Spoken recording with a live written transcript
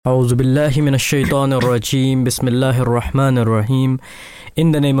أعوذ بالله من الشيطان الرجيم بسم الله الرحمن الرحيم.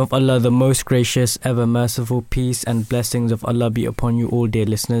 In the name of Allah, the most gracious, ever merciful, peace and blessings of Allah be upon you all, dear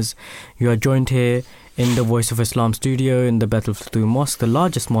listeners. You are joined here in the Voice of Islam studio in the Battlefield Mosque, the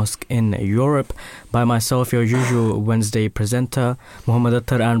largest mosque in Europe, by myself, your usual Wednesday presenter, Muhammad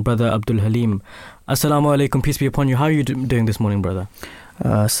Athar, and brother Abdul Haleem. Assalamu alaikum, peace be upon you. How are you doing this morning, brother?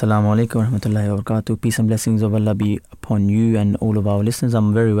 Assalamu alaikum wa rahmatullahi wa barakatuh. Peace and blessings of Allah be upon you and all of our listeners.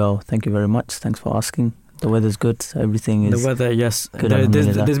 I'm very well, thank you very much. Thanks for asking. The weather's good, everything is the weather, yes. good.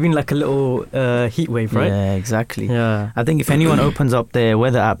 There's been like a little heat wave, right? Yeah, exactly. Yeah. I think if anyone opens up their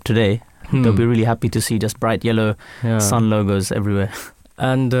weather app today, they'll be really happy to see just bright yellow sun logos everywhere.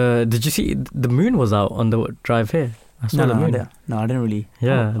 And did you see the moon was out on the drive here? I saw the moon. No, I didn't really.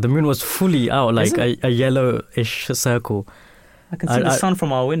 Yeah, the moon was fully out, like a yellowish circle. I can see the sun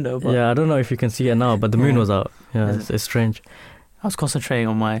from our window. But yeah, I don't know if you can see it now, but the moon was out. Yeah, it's strange. I was concentrating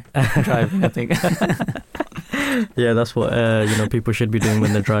on my driving, I think. Yeah, that's what people should be doing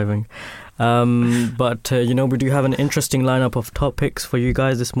when they're driving. But we do have an interesting lineup of topics for you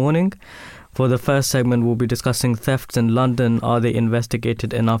guys this morning. For the first segment, we'll be discussing thefts in London. Are they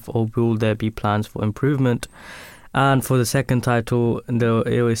investigated enough, or will there be plans for improvement? And for the second title,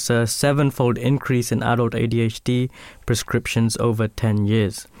 there is a 7-fold increase in adult ADHD prescriptions over 10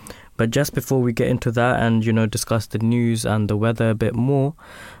 years. But just before we get into that and, discuss the news and the weather a bit more,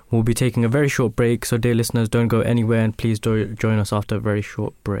 we'll be taking a very short break. So, dear listeners, don't go anywhere and please join us after a very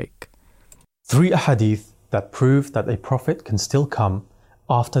short break. 3 ahadith that prove that a prophet can still come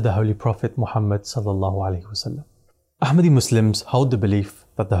after the Holy Prophet Muhammad sallallahu alaihi wasallam. Ahmadi Muslims hold the belief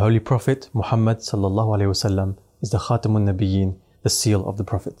that the Holy Prophet Muhammad sallallahu alaihi wasallam is the Khatamun Nabiyyin, the seal of the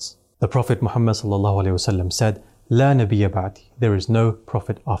prophets. The Prophet Muhammad sallallahu alaihi wasallam said, "La nabiyya ba'di," there is no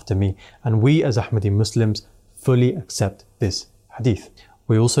prophet after me. And we as Ahmadi Muslims fully accept this hadith.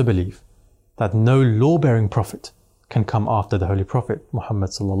 We also believe that no law-bearing prophet can come after the Holy Prophet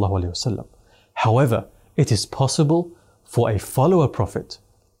Muhammad sallallahu alaihi wasallam. However, it is possible for a follower prophet,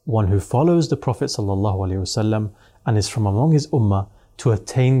 one who follows the Prophet sallallahu alaihi wasallam and is from among his ummah, to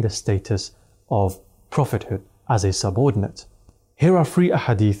attain the status of prophethood as a subordinate. Here are 3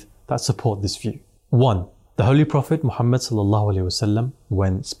 ahadith that support this view. 1. The Holy Prophet Muhammad sallallahu alaihi wasallam,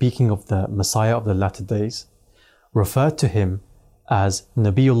 when speaking of the Messiah of the latter days, referred to him as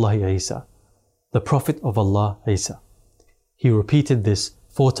Nabiyullah Isa, the Prophet of Allah Isa. He repeated this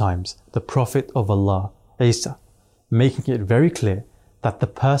 4 times, the Prophet of Allah Isa, making it very clear that the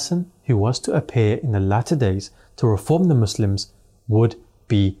person who was to appear in the latter days to reform the Muslims would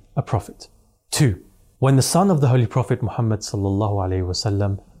be a prophet. 2. When the son of the Holy Prophet Muhammad sallallahu alaihi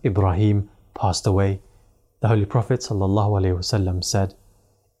wasallam, Ibrahim, passed away, the Holy Prophet sallallahu alaihi wasallam said,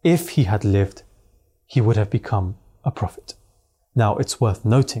 if he had lived, he would have become a prophet. Now it's worth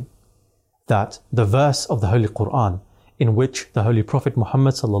noting that the verse of the Holy Quran in which the Holy Prophet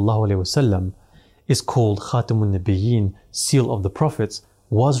Muhammad sallallahu alaihi wasallam is called Khatamun Nabiyyin, seal of the prophets,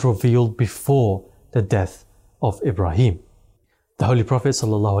 was revealed before the death of Ibrahim. The Holy Prophet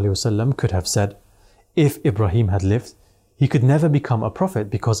sallallahu alaihi wasallam could have said, if Ibrahim had lived, he could never become a prophet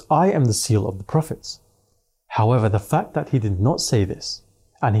because I am the seal of the prophets. However, the fact that he did not say this,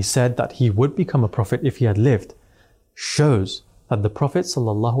 and he said that he would become a prophet if he had lived, shows that the Prophet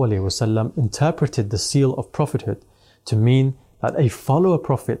ﷺ interpreted the seal of prophethood to mean that a follower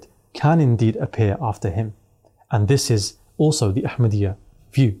prophet can indeed appear after him. And this is also the Ahmadiyya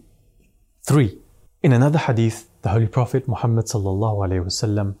view. 3. In another hadith, the Holy Prophet Muhammad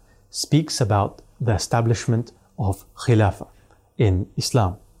ﷺ speaks about the establishment of Khilafah in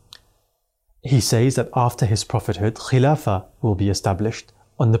Islam. He says that after his prophethood, Khilafah will be established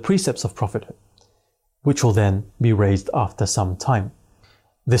on the precepts of prophethood, which will then be raised after some time.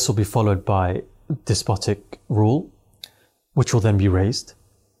 This will be followed by despotic rule, which will then be raised.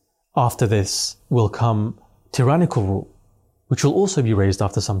 After this will come tyrannical rule, which will also be raised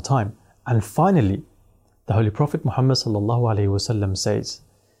after some time. And finally, the Holy Prophet Muhammad ﷺ says,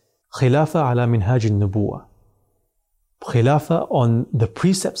 Khilafah ala minhaj al-nubuwah. Khilafah on the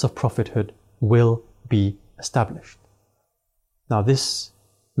precepts of prophethood will be established. Now this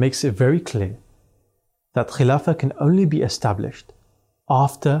makes it very clear that Khilafah can only be established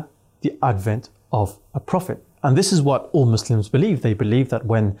after the advent of a prophet. And this is what all Muslims believe. They believe that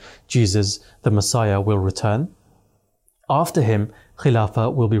when Jesus, the Messiah, will return, after him,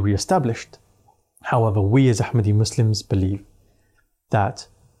 Khilafah will be re-established. However, we as Ahmadi Muslims believe that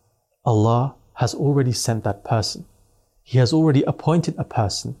Allah has already sent that person. He has already appointed a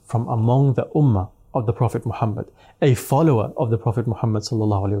person from among the ummah of the Prophet Muhammad, a follower of the Prophet Muhammad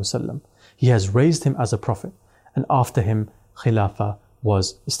sallallahu alaihi wasallam. He has raised him as a prophet, and after him, Khilafah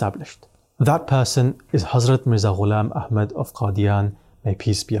was established. That person is Hazrat Mirza Ghulam Ahmed of Qadian, may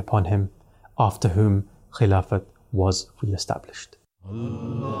peace be upon him, after whom Khilafat was re-established.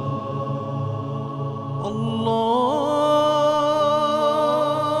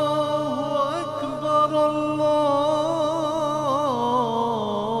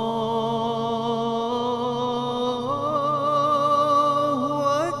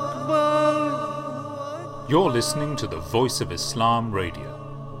 You're listening to the Voice of Islam Radio,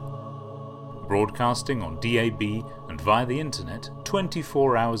 broadcasting on DAB and via the internet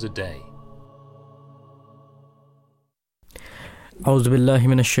 24 hours a day. A'udhu billahi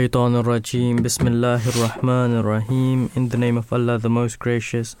minash shaitanir rajeem. Bismillahir rahmanir rahim. In the name of Allah, the most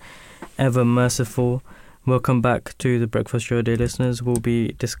gracious, ever merciful. Welcome back to the Breakfast Show, dear listeners. We'll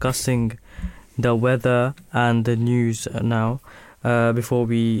be discussing the weather and the news now. Before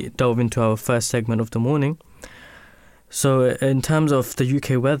we delve into our first segment of the morning. So in terms of the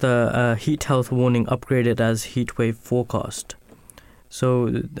UK weather, heat health warning upgraded as heatwave forecast.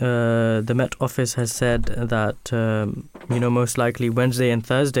 So the Met Office has said that, most likely Wednesday and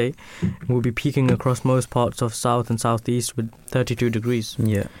Thursday will be peaking across most parts of south and southeast with 32 degrees.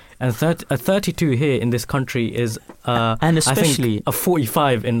 Yeah. And 32 here in this country is, and especially I think, a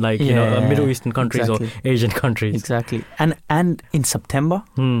 45 in Middle Eastern countries or Asian countries. Exactly. And in September,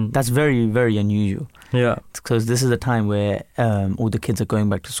 that's very, very unusual. Yeah. Because this is the time where all the kids are going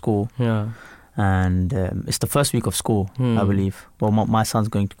back to school. Yeah. And it's the first week of school, I believe. Well, my son's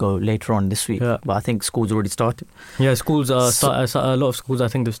going to go later on this week, but I think school's already started. Yeah, schools are a lot of schools. I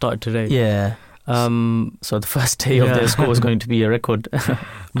think they've started today. Yeah. So the first day of their school is going to be a record.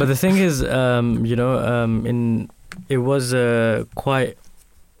 But the thing is, it was it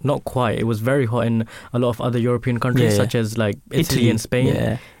was very hot in a lot of other European countries, such as like Italy and Spain.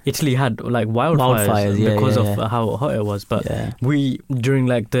 Yeah. Italy had like wildfires because of how hot it was. But we, during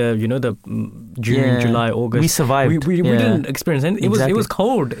like the June, July, August, we survived. We didn't experience anything. It was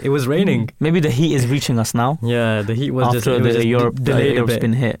cold. It was raining. Maybe the heat is reaching us now. Yeah, the heat was after Europe's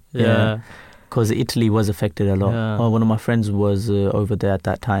been hit. Yeah. Because Italy was affected a lot. Yeah. One of my friends was over there at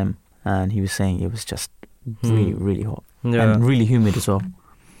that time, and he was saying it was just really, really hot and really humid as well.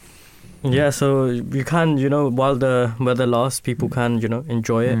 Yeah, so you can, while the weather lasts, people can,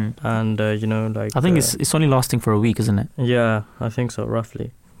 enjoy it, and I think it's only lasting for a week, isn't it? Yeah, I think so,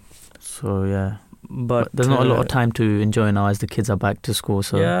 roughly. So yeah. But there's not a lot of time to enjoy now as the kids are back to school.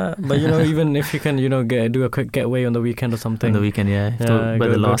 So yeah, but even if you can, do a quick getaway on the weekend or something. On the weekend, go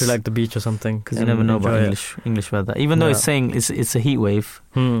to like the beach or something. Because you never know about English weather. Even though it's saying it's a heat wave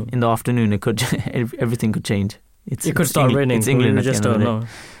in the afternoon, it could everything could change. It could start raining. It's England. We just don't know.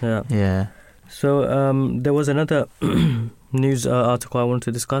 Yeah. So there was another news article I wanted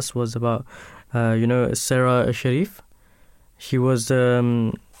to discuss was about Sarah Sharif. She was a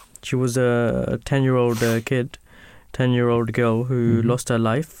 10-year-old kid, 10-year-old girl who lost her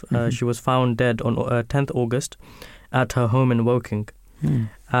life. She was found dead on 10th August at her home in Woking.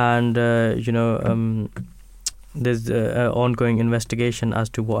 And, there's an ongoing investigation as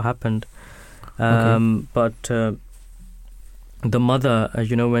to what happened. But the mother,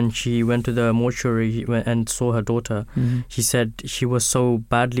 when she went to the mortuary and saw her daughter, she said she was so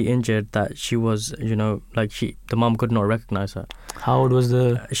badly injured that she was, the mom could not recognize her. How old was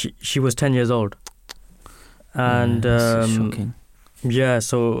she was 10 years old. And that's shocking. Yeah,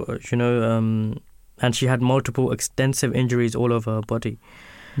 so and she had multiple extensive injuries all over her body.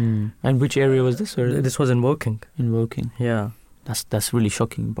 And which area was this? Or? This was in Woking. In Woking. Yeah. That's really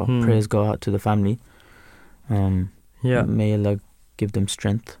shocking, but prayers go out to the family. May Allah give them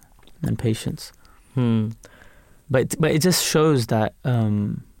strength and patience. But it just shows that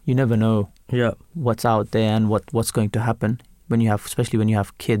you never know what's out there and what's going to happen especially when you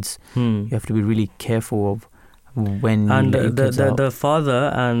have kids. You have to be really careful of when you let your kids out. The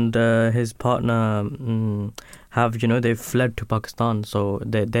father and his partner have they've fled to Pakistan, so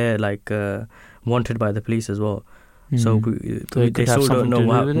they're like wanted by the police as well. So they still don't know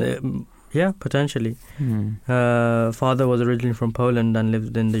what happened. Yeah, potentially. Father was originally from Poland and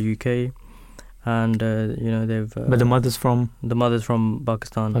lived in the UK, and they've. But the mother's from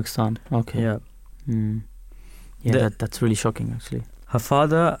Pakistan. Pakistan. Okay. Yeah. Yeah, that's really shocking, actually. Her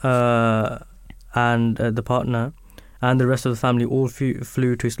father and the partner and the rest of the family all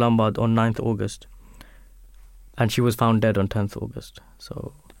flew to Islamabad on 9th August, and she was found dead on 10th August.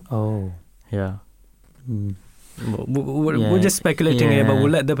 So. Oh. Yeah. We're just speculating here, but we'll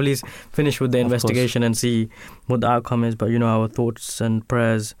let the police finish with the investigation and see what the outcome is. But our thoughts and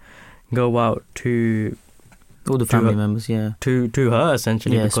prayers go out to all the family members, to her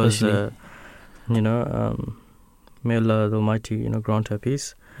essentially, because May Allah the Almighty, grant her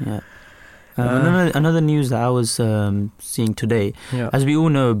peace. Yeah. Another news that I was seeing today, as we all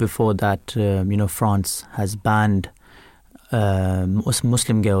know before that, France has banned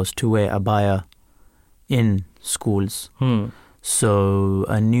Muslim girls to wear abaya in schools. So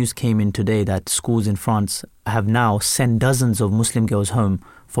news came in today that schools in France have now sent dozens of Muslim girls home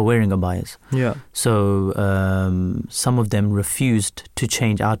for wearing abayas. Yeah. So some of them refused to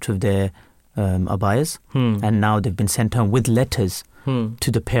change out of their abayas, and now they've been sent home with letters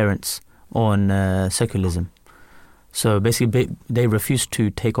to the parents on secularism. So basically they refused to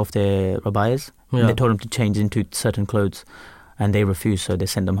take off their abayas. Yeah. They told them to change into certain clothes, and they refused, so they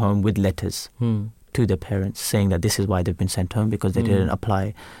sent them home with letters to their parents saying that this is why they've been sent home, because they didn't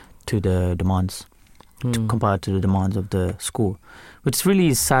apply to the demands, compared to the demands of the school. Which is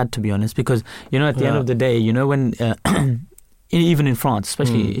really sad, to be honest, because, at the end of the day, when... even in France,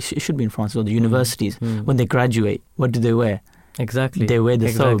 especially, it should be in France, or the universities, when they graduate, what do they wear? Exactly. They wear the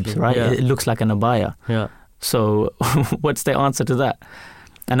thobes, right? Yeah. It looks like an abaya. Yeah. So what's the answer to that?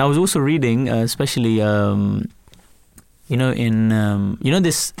 And I was also reading, especially,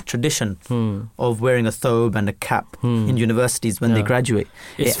 this tradition of wearing a thobe and a cap in universities when they graduate.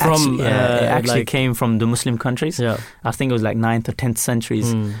 It actually came from the Muslim countries. Yeah. I think it was like 9th or 10th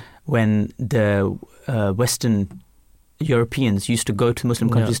centuries when the Western Europeans used to go to Muslim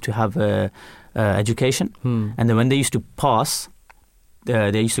countries to have education, and then when they used to pass,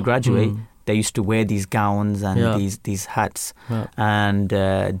 they used to graduate. They used to wear these gowns and these hats, and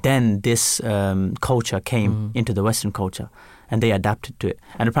then this culture came into the Western culture, and they adapted to it.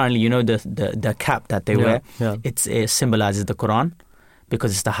 And apparently, the cap that they wear, it symbolizes the Quran,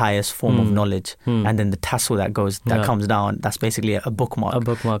 because it's the highest form of knowledge, and then the tassel that comes down, that's basically a bookmark. A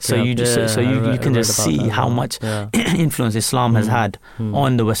bookmark. So you can just see how much influence Islam has had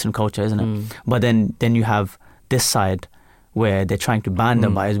on the Western culture, isn't it? But then you have this side where they're trying to ban the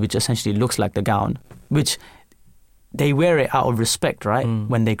abayas, which essentially looks like the gown, which they wear it out of respect, right?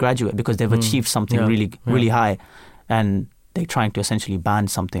 When they graduate, because they've achieved something really high, and they're trying to essentially ban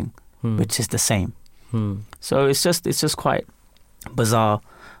something which is the same. So it's just quite bizarre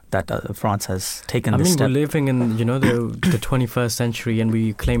that France has taken this step. We're living in the 21st century, and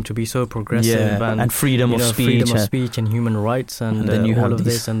we claim to be so progressive and freedom of speech and human rights and then you all have of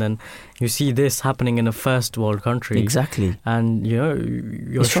this, and then you see this happening in a first world country. Exactly. And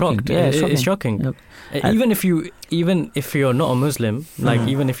you're shocked. It's shocking. Yep. Even if you're not a Muslim,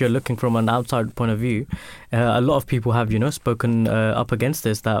 even if you're looking from an outside point of view, a lot of people have spoken up against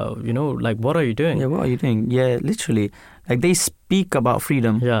this. That what are you doing? Yeah, what are you doing? Yeah, literally. Like, they speak about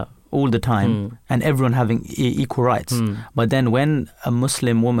freedom all the time and everyone having equal rights. But then when a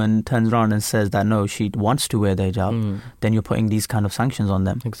Muslim woman turns around and says that no, she wants to wear the hijab, then you're putting these kind of sanctions on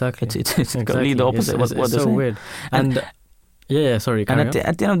them. Exactly. It's completely the opposite. It's what so weird. And sorry. And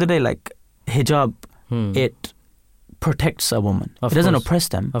at the end of the day, like, hijab, it protects a woman. It doesn't oppress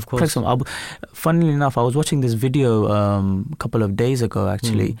them. Of course. Funnily enough, I was watching this video a couple of days ago,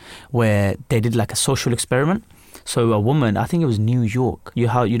 actually, where they did like a social experiment. So a woman, I think it was New York. You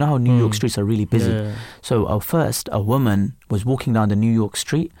know how New York streets are really busy. Yeah. So first, a woman was walking down the New York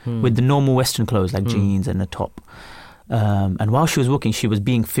street with the normal Western clothes, like jeans and a top. And while she was walking, she was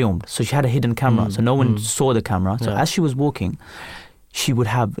being filmed. So she had a hidden camera, so no one saw the camera. So as she was walking, she would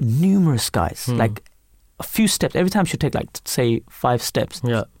have numerous guys, like a few steps. Every time she'd take, like, say, 5 steps,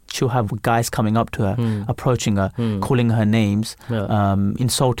 she'll have guys coming up to her, approaching her, calling her names,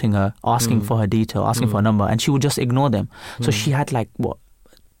 insulting her, asking for her detail, asking for her number, and she would just ignore them. So she had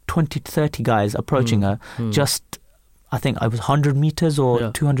 20 to 30 guys approaching her, just, I think it was 100 meters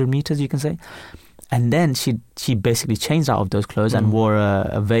or 200 meters, you can say. And then she basically changed out of those clothes and wore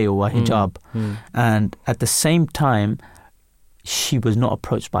a veil, a hijab. And at the same time, she was not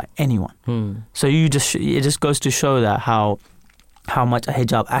approached by anyone. So it just goes to show that how much a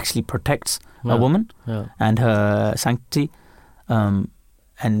hijab actually protects a woman and her sanctity.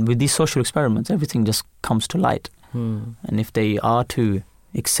 And with these social experiments, everything just comes to light. And if they are to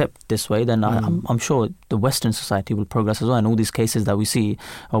accept this way, then I'm sure the Western society will progress as well. And all these cases that we see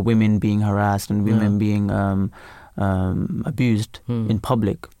of women being harassed and women being abused in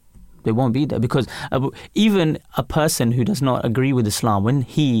public, they won't be there. Because even a person who does not agree with Islam, when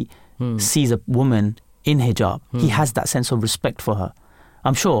he sees a woman in hijab, he has that sense of respect for her,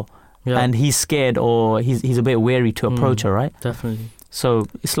 I'm sure. And he's scared, or he's a bit wary to approach her, right? Definitely. So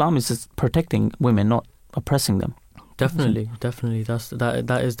Islam is just protecting women, not oppressing them. Definitely.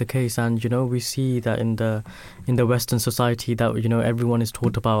 That is the case. And we see that in the Western society that everyone is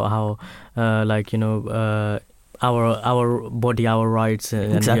taught about how our body, our rights,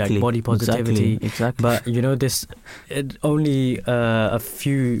 and body positivity. Exactly. But this only a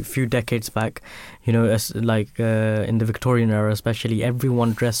few decades back, as like in the Victorian era especially,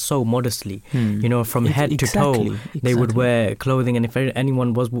 everyone dressed so modestly, from head to toe. They would wear clothing, and if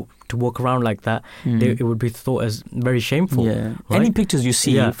anyone was to walk around like that, it would be thought as very shameful. Yeah. Right? Any pictures you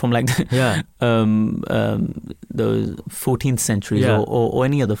see from like the 14th century or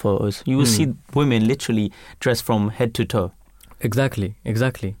any other photos, you will see women literally dressed from head to toe. Exactly.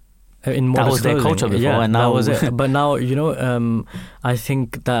 In that was their culture before, and now that was it. But now, I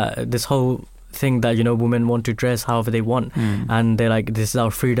think that this whole thing that women want to dress however they want, and they're like, this is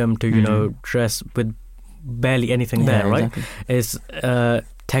our freedom to dress with barely anything there, right? Is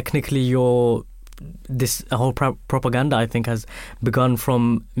technically this whole propaganda, I think, has begun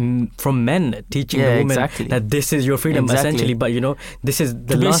from men teaching the women that this is your freedom, essentially. But this is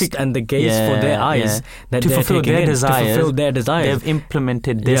the lust and the gaze for their eyes that to fulfill their desires. To fulfill their desires, they've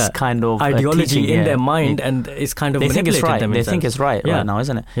implemented this kind of ideology in their mind, and it's kind of they think it's right. Them they think it's right now,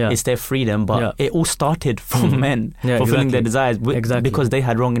 isn't it? Yeah. It's their freedom, but it all started from men fulfilling their desires because they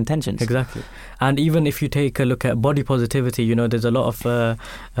had wrong intentions. Exactly. And even if you take a look at body positivity, there's a lot of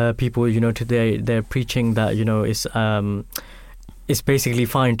people, today they're preaching that it's basically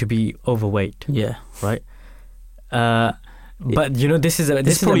fine to be overweight. Yeah. Right. But this is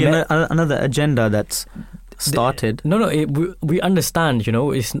probably another agenda that's started. We understand.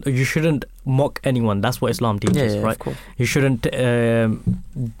 You shouldn't mock anyone. That's what Islam teaches, right? Of course. You shouldn't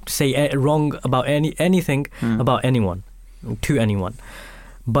say wrong about anything about anyone to anyone,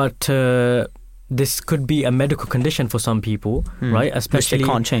 but. This could be a medical condition for some people, right? Especially which they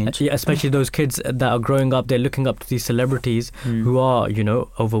can't change. Especially those kids that are growing up, they're looking up to these celebrities who are,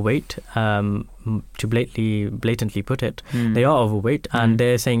 overweight. To blatantly put it, they are overweight, and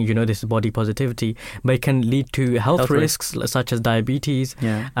they're saying, this is body positivity, but it can lead to health risks such as diabetes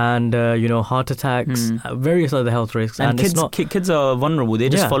and heart attacks, various other health risks. And kids are vulnerable. They're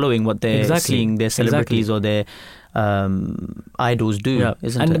just following what they're seeing their celebrities or their idols do,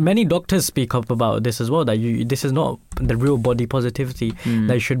 isn't it? And many doctors speak up about this as well, that this is not the real body positivity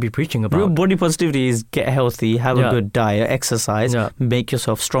that you should be preaching about. Real body positivity is get healthy, have a good diet, exercise, make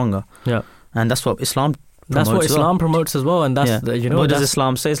yourself stronger. Yeah. And that's what Islam promotes. That's what Islam promotes as well. And that's what does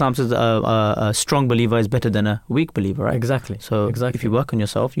Islam say? Islam says a strong believer is better than a weak believer, right? Exactly. So if you work on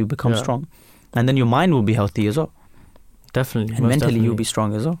yourself, you become strong, and then your mind will be healthy as well. Definitely. And mentally you'll be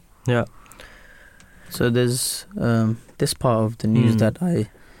strong as well. Yeah. So there's this part of the news that I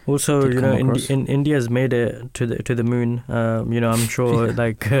also India's made it to the moon. I'm sure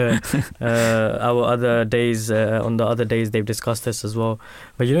like our other days on the other days they've discussed this as well.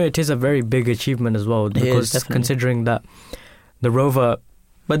 But it is a very big achievement as well, because considering that the rover.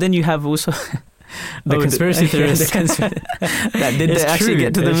 But then you have also. The conspiracy theorists that did they actually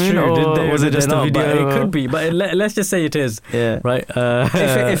get to the moon, or was it just a video? It could be, but let's just say it is. Yeah. Right.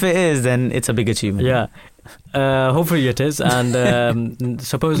 If it is, then it's a big achievement. Yeah. Hopefully it is, and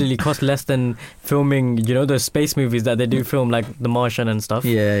supposedly cost less than filming, those space movies that they do film, like The Martian and stuff.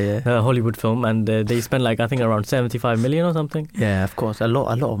 Hollywood film, and they spend I think around 75 million or something. Yeah, of course, a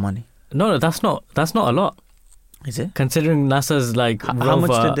lot of money. No, that's not a lot. Is it? Considering NASA's rover, how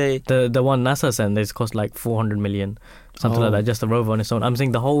much did they? The one NASA sent, it's cost 400 million, something like that, just the rover on its own. I'm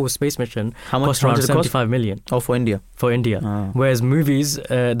saying the whole space mission cost around 75 million. Oh, for India. Whereas movies,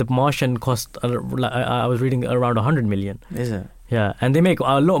 The Martian cost, I was reading, around 100 million. Is it? Yeah, and they make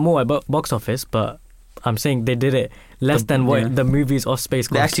a lot more at box office, but I'm saying they did it less than what the movies of space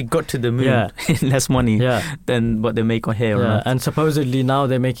cost. They actually got to the moon in less money than what they make on here. Yeah, and supposedly now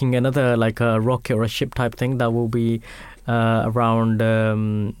they're making another a rocket or a ship type thing that will be around,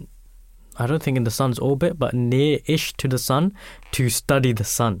 I don't think in the sun's orbit, but near-ish to the sun, to study the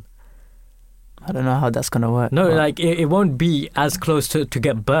sun. I don't know how that's going to work. No, it won't be as close to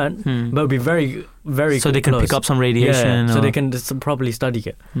get burnt, but it'll be very, very so they can close. Pick up some radiation. So they can properly study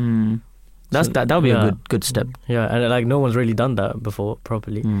it. That would be a good step. Yeah, and no one's really done that before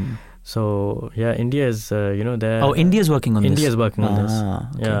properly. So India is they're India's working on this. India's working on this.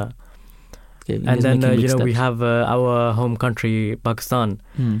 Okay. Yeah. Okay, and then we have our home country Pakistan,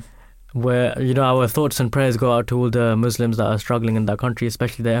 where our thoughts and prayers go out to all the Muslims that are struggling in that country,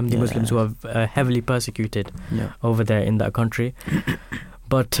 especially the Ahmadi Muslims who are heavily persecuted over there in that country.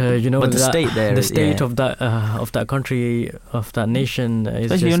 But the state of that country, of that nation, is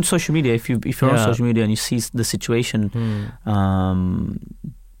especially on social media. If you're on social media and you see the situation,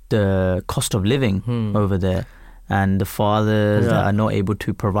 the cost of living over there, and the fathers that are not able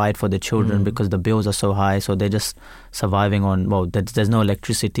to provide for their children because the bills are so high, so they're just surviving on, well, there's no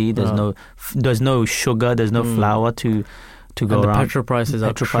electricity, there's no sugar, there's no flour to go and around. The petrol prices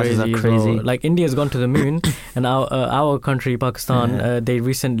are crazy. Well. Like India's gone to the moon, and our country, Pakistan, they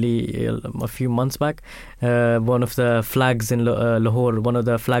recently, a few months back, one of the flags in Lahore, one of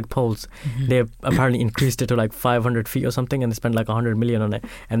the flag poles, they apparently increased it to like 500 feet or something, and they spent like 100 million on it.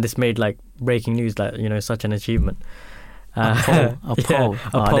 And this made like breaking news, like, you know, such an achievement. A pole.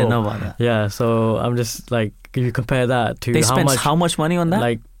 I didn't know about that. Yeah, so I'm just like, you compare that to they spent how much money on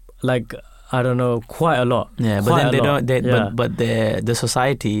that? Like I don't know, quite a lot. Yeah, but then they don't. But the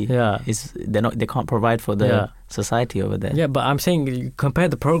society is they can't provide for the society over there. Yeah, but I'm saying you compare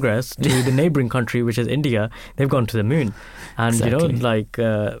the progress to the neighboring country, which is India. They've gone to the moon, and you know, like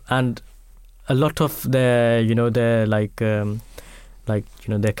and a lot of their, you know, their their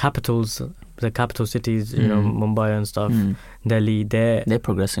capitals. The capital cities, you know, Mumbai and stuff, Delhi, they're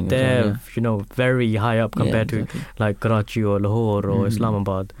progressing. They're you know, very high up compared to like Karachi or Lahore or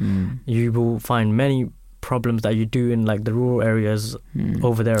Islamabad. You will find many problems that you do in like the rural areas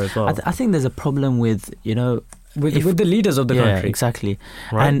over there as well. I think there's a problem with, you know, with the leaders of the country. Exactly,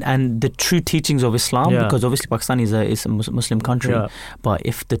 right? and the true teachings of Islam, because obviously Pakistan is a Muslim country, but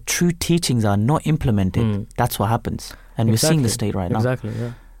if the true teachings are not implemented, that's what happens, and we're seeing the state right now. Exactly,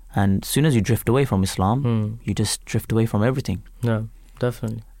 yeah. And as soon as you drift away from Islam, you just drift away from everything. Yeah,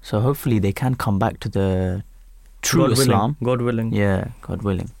 definitely. So hopefully they can come back to the true Islam. God willing. Yeah, God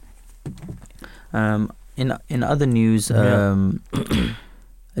willing. In other news,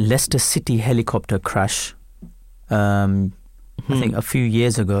 Leicester City helicopter crash. I think a few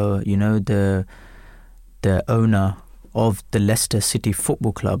years ago, you know, the owner of the Leicester City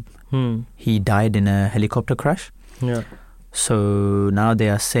Football Club, he died in a helicopter crash. Yeah. So now they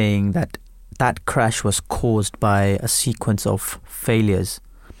are saying that crash was caused by a sequence of failures.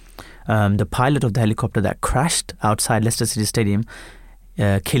 The pilot of the helicopter that crashed outside Leicester City Stadium,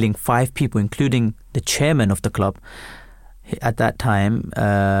 killing 5 people, including the chairman of the club, at that time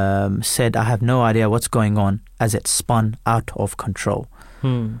said, "I have no idea what's going on," as it spun out of control.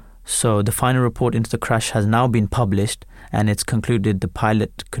 So the final report into the crash has now been published, and it's concluded the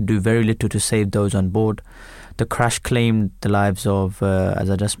pilot could do very little to save those on board. The crash claimed the lives of, as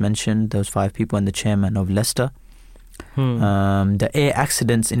I just mentioned, those 5 people and the chairman of Leicester. The Air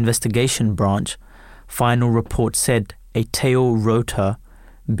Accidents Investigation Branch final report said a tail rotor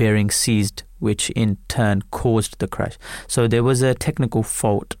bearing seized, which in turn caused the crash. So there was a technical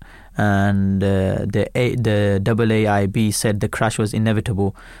fault, and the AAIB said the crash was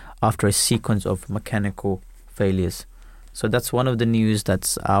inevitable after a sequence of mechanical failures. So that's one of the news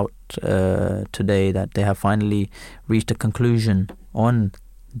that's out today, that they have finally reached a conclusion on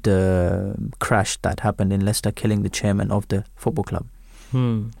the crash that happened in Leicester, killing the chairman of the football club.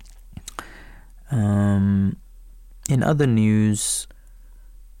 In other news,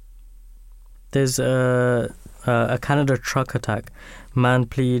 there's a Canada truck attack. Man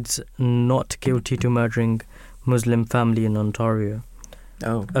pleads not guilty to murdering Muslim family in Ontario.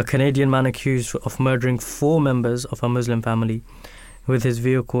 A Canadian man accused of murdering 4 members of a Muslim family with his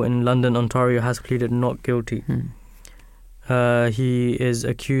vehicle in London, Ontario, has pleaded not guilty. He is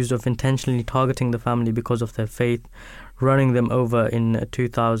accused of intentionally targeting the family because of their faith, running them over in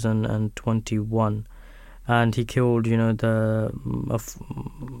 2021, and he killed, you know, the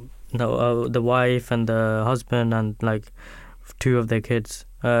wife and the husband and like 2 of their kids.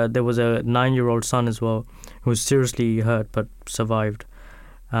 There was a 9-year-old son as well who was seriously hurt but survived.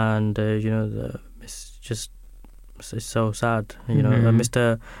 And you know, it's so sad. You know,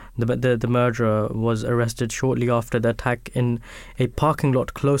 the murderer was arrested shortly after the attack in a parking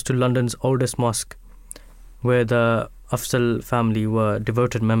lot close to London's oldest mosque, where the Afzal family were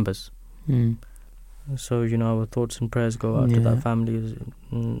devoted members. So, you know, our thoughts and prayers go out to that family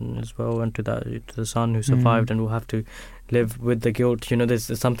as well, and to the son who survived and will have to live with the guilt. You know,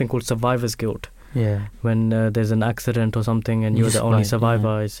 there's something called survivor's guilt. Yeah. When there's an accident or something and you're the only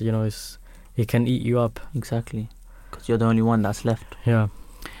survivor, it's, you know, it can eat you up. Exactly, because you're the only one that's left. Yeah.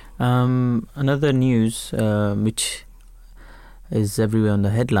 Another news which is everywhere on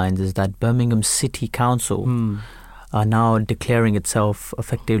the headlines is that Birmingham City Council are now declaring itself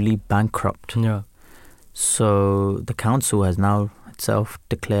effectively bankrupt. Yeah. So the council has now itself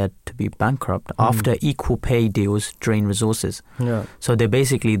declared to be bankrupt after equal pay deals drain resources. Yeah. So they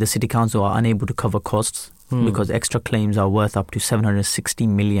basically, the city council are unable to cover costs because extra claims are worth up to 760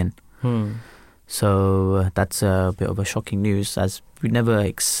 million. So that's a bit of a shocking news, as we never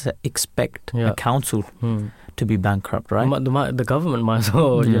expect a council to be bankrupt, right? The government might as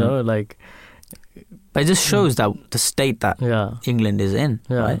well, you know, like, But it just shows that the state that England is in,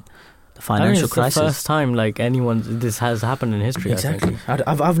 right? The financial crisis. It's the first time this has happened in history. Exactly. I think.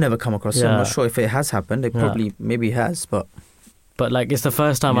 I've never come across it. I'm not sure if it has happened. It maybe has, but it's the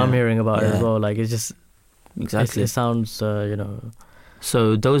first time I'm hearing about it as well. Like, it's just exactly. It sounds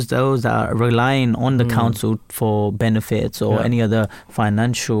So those that are relying on the council for benefits or any other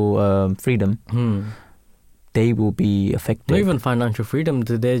financial freedom, they will be affected. Not even financial freedom,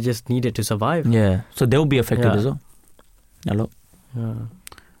 they just need it to survive. Yeah, so they'll be affected as well. A lot. Yeah.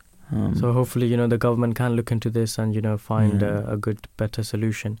 So hopefully, the government can look into this and, find a good, better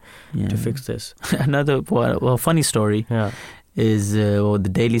solution to fix this. Another funny story is the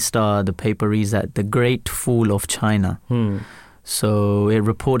Daily Star, the paper reads that the Great Fall of China. So it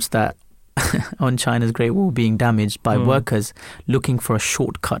reports that on China's Great Wall being damaged by workers looking for a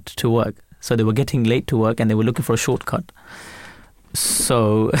shortcut to work. So they were getting late to work and they were looking for a shortcut.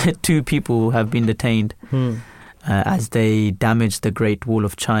 So 2 people have been detained as they damaged the Great Wall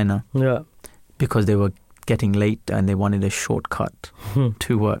of China because they were getting late and they wanted a shortcut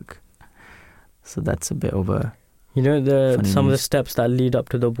to work. So that's a bit of a some of the steps that lead up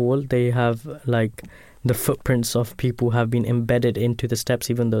to the wall, they have the footprints of people have been embedded into the steps,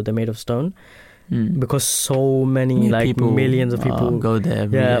 even though they're made of stone. Because so many millions of people go there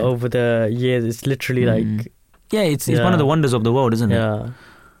every year. Over the years. It's literally it's one of the wonders of the world, isn't it?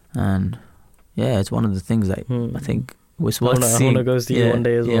 And it's one of the things that I think was worth seeing. I want to go see it one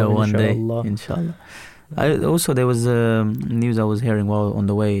day as well. One day, inshallah. Also, there was news I was hearing while on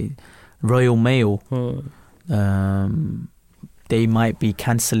the way. Royal Mail, they might be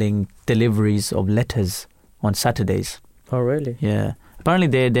cancelling deliveries of letters on Saturdays. Oh, really? Yeah.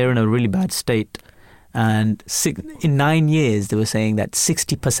 Apparently, they're in a really bad state. And in 9 years, they were saying that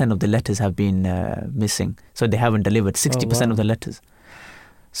 60% of the letters have been missing. So they haven't delivered 60% of the letters.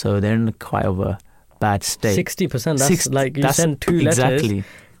 So they're in quite of a bad state. 60%? That's send 2 letters. Exactly.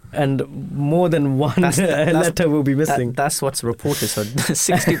 And more than one letter will be missing. That's what's reported. So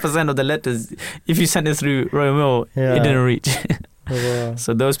 60% of the letters, if you send it through Royal Mail, it didn't reach. Oh, wow.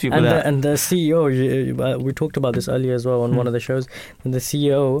 So those people and the CEO, we talked about this earlier as well on one of the shows, and the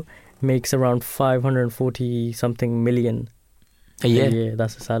CEO makes around 540 something million a year.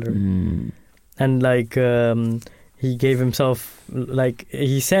 That's the salary. And he gave himself,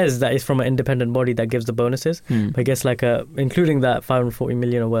 he says that it's from an independent body that gives the bonuses. But I guess including that 540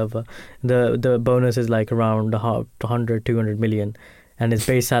 million or whatever, the bonus is around 100, 200 million. And his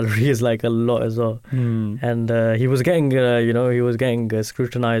base salary is a lot as well. And he was getting,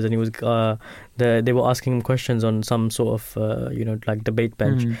 scrutinized, and he was, they were asking him questions on some sort of, debate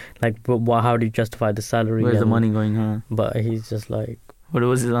bench. How do you justify the salary? Where's the money going, huh? But he's just What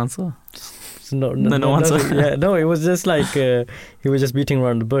was his answer? No answer. No, it was just he was just beating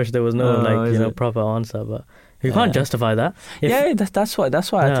around the bush. There was no proper answer. But you can't justify that. That's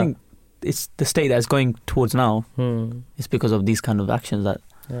why I think it's the state that's going towards now. It's because of these kind of actions that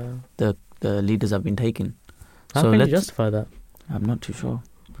the leaders have been taking. How can you justify that? I'm not too sure.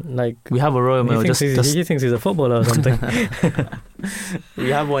 We have a Royal Mail. He thinks he's a footballer or something. We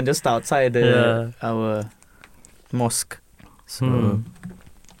have one just outside our mosque.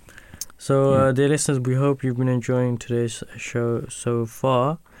 So, dear listeners, we hope you've been enjoying today's show so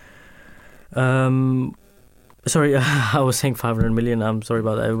far. Sorry, I was saying 500 million. I'm sorry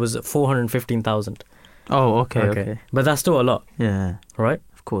about that. It was 415,000. Oh, okay. But that's still a lot. Yeah. Right?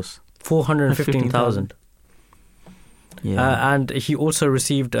 Of course. 415,000. Yeah. And he also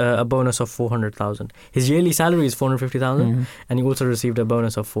received a bonus of 400,000. His yearly salary is 450,000, and he also received a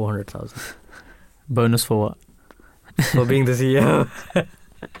bonus of 400,000. Bonus for what? For being the CEO.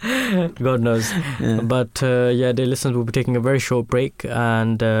 God knows. But dear listeners, we'll be taking a very short break,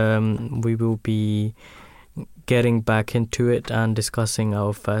 and we will be getting back into it and discussing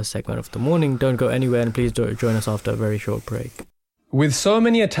our first segment of the morning. Don't go anywhere, and please join us after a very short break. With so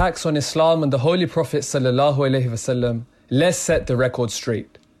many attacks on Islam and the Holy Prophet sallallahu alaihi wasallam, let's set the record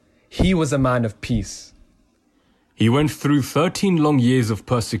straight. He was a man of peace. He went through 13 long years of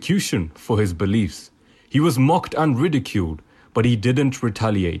persecution for his beliefs. He was mocked and ridiculed, but he didn't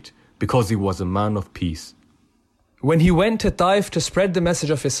retaliate because he was a man of peace. When he went to Taif to spread the message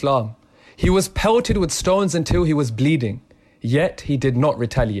of Islam, he was pelted with stones until he was bleeding. Yet he did not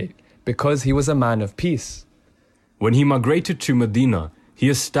retaliate because he was a man of peace. When he migrated to Medina, he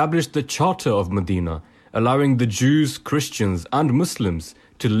established the Charter of Medina, allowing the Jews, Christians, and Muslims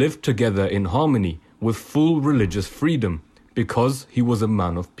to live together in harmony with full religious freedom because he was a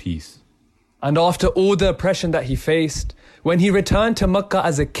man of peace. And after all the oppression that he faced, when he returned to Mecca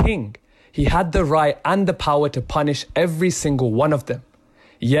as a king, he had the right and the power to punish every single one of them.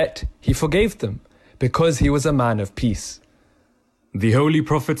 Yet he forgave them because he was a man of peace. The Holy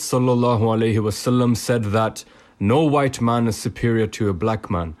Prophet ﷺ said that no white man is superior to a black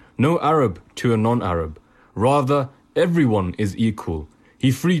man, no Arab to a non-Arab. Rather, everyone is equal.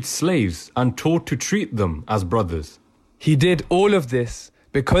 He freed slaves and taught to treat them as brothers. He did all of this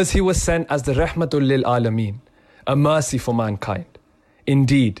because he was sent as the Rahmatul lil Alameen, a mercy for mankind.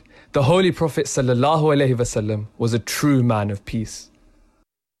 Indeed, the Holy Prophet ﷺ was a true man of peace.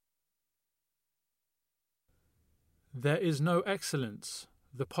 There is no excellence,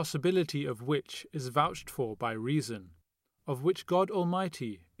 the possibility of which is vouched for by reason, of which God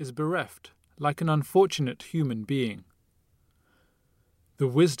Almighty is bereft like an unfortunate human being. The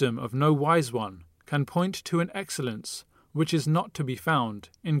wisdom of no wise one can point to an excellence which is not to be found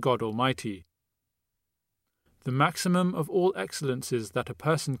in God Almighty. The maximum of all excellences that a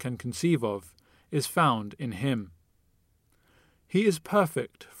person can conceive of is found in Him. He is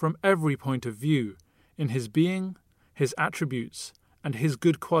perfect from every point of view in His being, His attributes, and His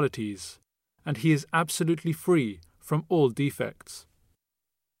good qualities, and He is absolutely free from all defects.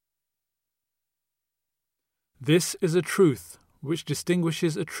 This is a truth which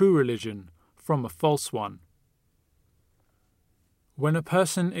distinguishes a true religion from a false one. When a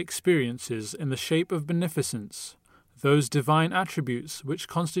person experiences in the shape of beneficence those divine attributes which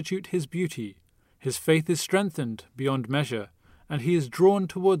constitute his beauty, his faith is strengthened beyond measure, and he is drawn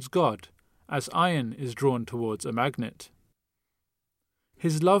towards God, as iron is drawn towards a magnet.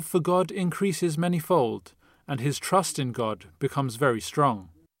 His love for God increases manyfold, and his trust in God becomes very strong.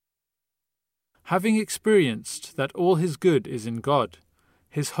 Having experienced that all his good is in God,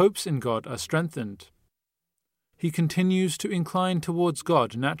 his hopes in God are strengthened. He continues to incline towards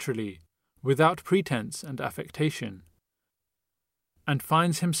God naturally, without pretense and affectation, and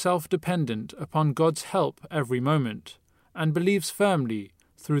finds himself dependent upon God's help every moment, and believes firmly,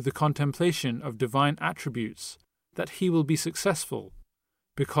 through the contemplation of divine attributes, that he will be successful,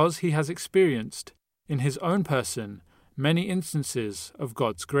 because he has experienced, in his own person, many instances of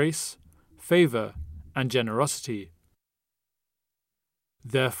God's grace, favour, and generosity.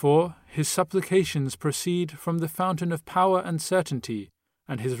 Therefore, his supplications proceed from the fountain of power and certainty,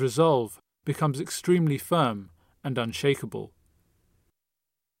 and his resolve becomes extremely firm and unshakable.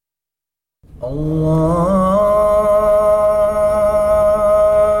 Allahu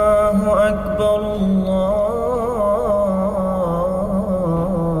Akbar,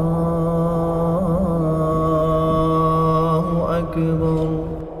 Allahu Akbar,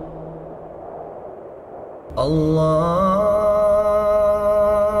 Allahu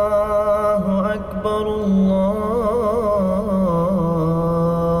Akbar, Allahu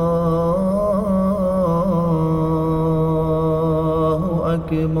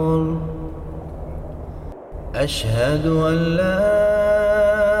Akbar. أشهد أن لا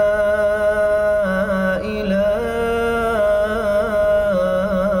إله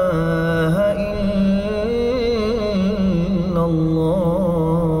إلا الله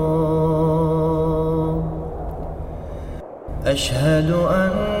أشهد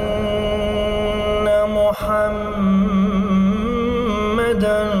أن محمدًا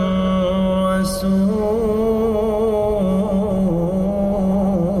رسول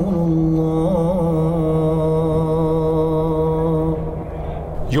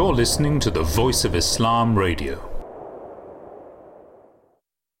You're listening to the Voice of Islam Radio.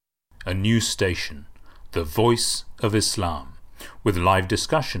 A new station, the Voice of Islam, with live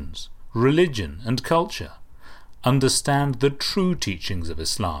discussions, religion and culture. Understand the true teachings of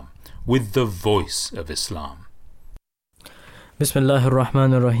Islam with the Voice of Islam. Bismillahir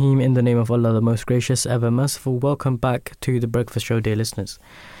Rahmanir Rahim. In the name of Allah, the most gracious, ever merciful. Welcome back to the Breakfast Show, dear listeners.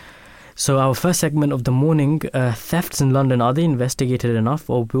 So our first segment of the morning, thefts in London, are they investigated enough,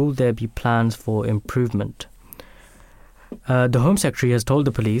 or will there be plans for improvement? The Home Secretary has told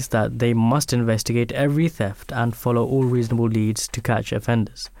the police that they must investigate every theft and follow all reasonable leads to catch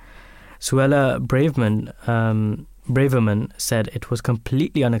offenders. Suella Braverman said it was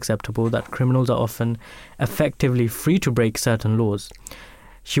completely unacceptable that criminals are often effectively free to break certain laws.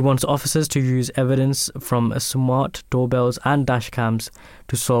 She wants officers to use evidence from smart doorbells and dash cams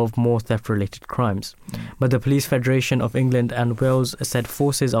to solve more theft-related crimes. But the Police Federation of England and Wales said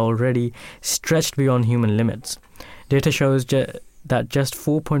forces are already stretched beyond human limits. Data shows that just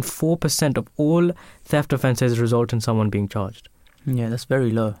 4.4% of all theft offences result in someone being charged. Yeah, that's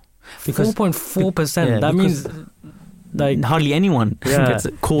very low. 4.4%. That means like hardly anyone gets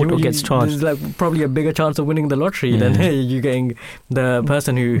caught or gets charged. There's like probably a bigger chance of winning the lottery than you getting the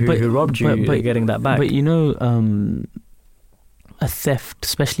person who robbed you getting that back. But you know, a theft,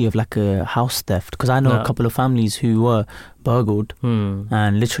 especially of like a house theft, because I know a couple of families who were burgled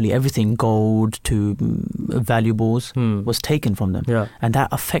and literally everything, gold to valuables, was taken from them, and that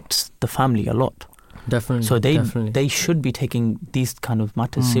affects the family a lot. Definitely. So they should be taking these kind of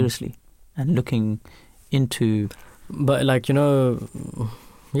matters seriously and looking into. But like, you know,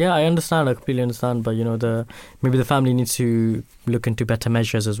 yeah, I understand. I completely understand. But you know, maybe the family needs to look into better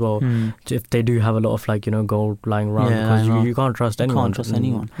measures as well. If they do have a lot of, like, you know, gold lying around, because you can't trust anyone. Can't trust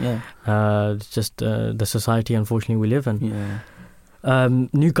anyone. Yeah. It's just the society, unfortunately, we live in. Yeah.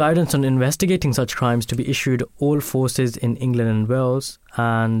 New guidance on investigating such crimes to be issued all forces in England and Wales,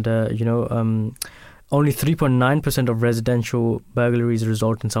 and you know, only 3.9% of residential burglaries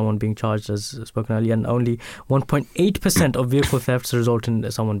result in someone being charged, as spoken earlier, and only 1.8% of vehicle thefts result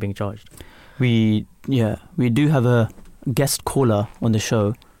in someone being charged. We do have a guest caller on the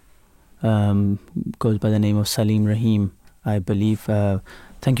show, goes by the name of Salim Rahim, I believe.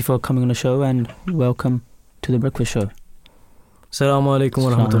 Thank you for coming on the show and welcome to the Breakfast Show. Assalamu alaikum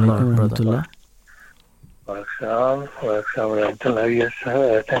wa rahmatullah. Yes,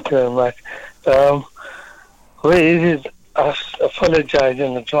 thank you very much. I apologize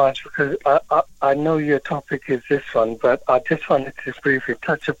in advance because I know your topic is this one, but I just wanted to briefly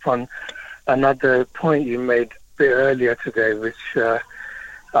touch upon another point you made a bit earlier today, which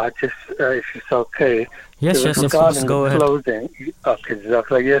I just, if it's okay. Yes, of course, go ahead. Clothing. Okay,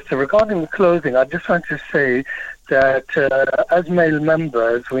 exactly. Yes, so regarding the clothing, I just want to say that as male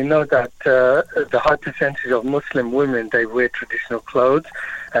members, we know that the high percentage of Muslim women, they wear traditional clothes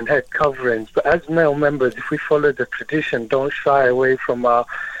and head coverings. But as male members, if we follow the tradition, don't shy away from our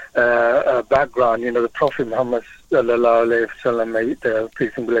background. You know, the Prophet Muhammad sallallahu alaihi wasallam, the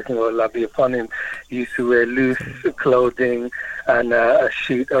peace and blessing of Allah be upon him, used to wear loose clothing and a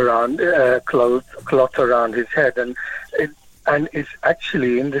sheet around, cloth around his head, and it's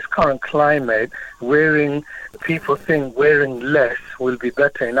actually in this current climate, people think wearing less will be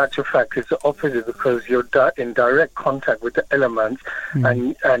better. In actual fact, it's the opposite, because you're in direct contact with the elements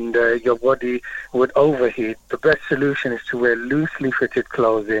and your body would overheat. The best solution is to wear loosely fitted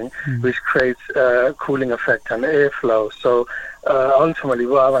clothing, which creates a cooling effect and airflow. So ultimately,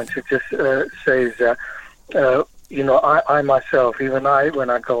 what I want to just say is that you know, I myself, when I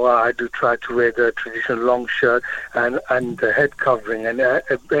go out, I do try to wear the traditional long shirt and the head covering, and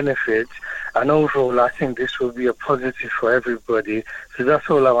it benefits. And overall, I think this will be a positive for everybody. So that's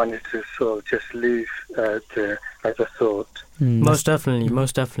all I wanted to sort of just leave as a thought. Most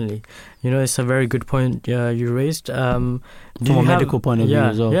definitely. You know, it's a very good point you raised. From a medical point of view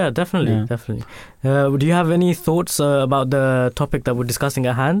as well. Yeah, definitely. Do you have any thoughts about the topic that we're discussing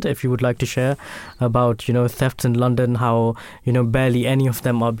at hand, if you would like to share, about, you know, thefts in London, how, you know, barely any of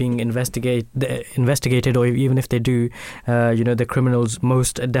them are being investigated, or even if they do, you know, the criminals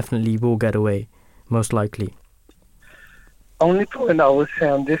most definitely will get away, most likely? Only point I would say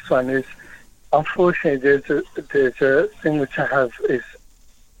on this one is, unfortunately, there's a thing which I have is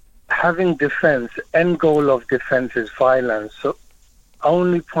having defense. End goal of defense is violence. So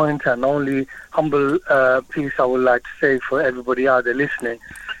only point and only humble piece I would like to say for everybody out there listening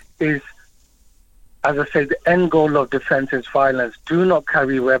is, as I say, the end goal of defense is violence. Do not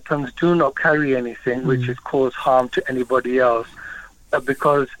carry weapons. Do not carry anything which is cause harm to anybody else.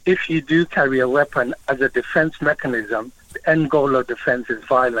 Because if you do carry a weapon as a defense mechanism, the end goal of defense is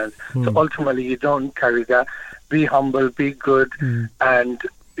violence. So ultimately, you don't carry that. Be humble, be good, and,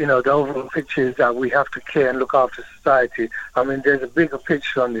 you know, the overall picture is that we have to care and look after society. I mean, there's a bigger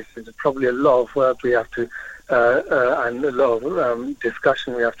picture on this. There's probably a lot of work we have to, and a lot of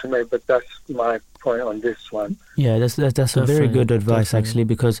discussion we have to make, but that's my point on this one. Yeah, that's a very good advice, actually,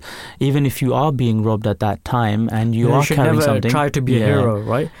 because even if you are being robbed at that time and you are carrying something, you should never try to be a hero,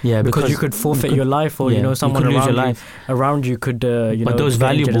 right? Yeah, because you could forfeit your life, or you know, someone around you could, you know, those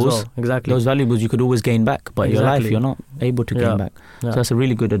valuables, well. Exactly. Those valuables you could always gain back, but your life you're not able to gain back. So that's a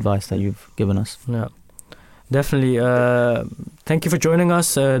really good advice that you've given us. Yeah. Definitely. Thank you for joining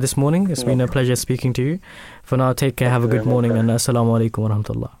us this morning. It's been a pleasure speaking to you. For now, take care, have a good morning, and assalamu alaikum wa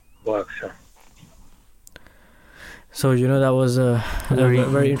rahmatullah. So, you know, that was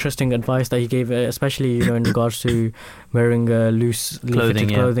very interesting advice that he gave, especially, you know, in regards to wearing loose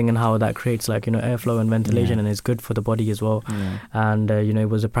clothing and how that creates, like, you know, airflow and ventilation, and it's good for the body as well. And, you know, it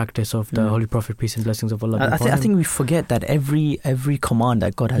was a practice of the Holy Prophet, peace and blessings of Allah. I think we forget that every command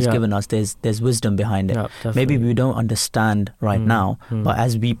that God has given us, there's wisdom behind it. Maybe we don't understand right now, but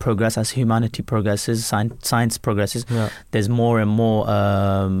as we progress, as humanity progresses, science progresses, there's more and more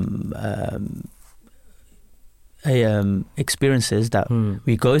experiences that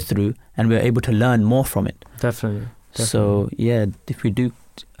we go through, and we're able to learn more from it. Definitely. So, yeah, if we do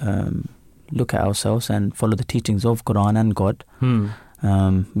look at ourselves and follow the teachings of Quran and God,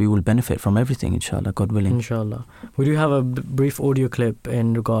 we will benefit from everything, inshallah, God willing. Inshallah. We do have a brief audio clip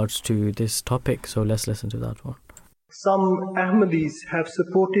in regards to this topic, so let's listen to that one. Some Ahmadis have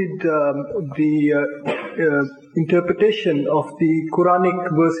supported the interpretation of the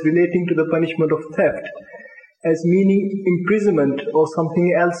Quranic verse relating to the punishment of theft as meaning imprisonment or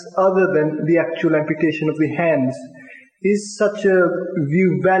something else other than the actual amputation of the hands. Is such a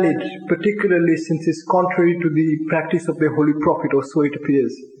view valid, particularly since it's contrary to the practice of the Holy Prophet, or so it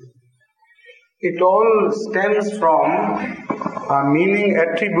appears? It all stems from a meaning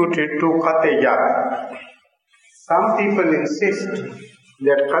attributed to Qat-e-Yad. Some people insist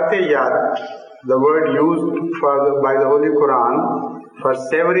that Qat-e-Yad, the word used by the Holy Quran for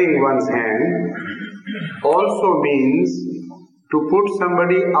severing one's hand, also means to put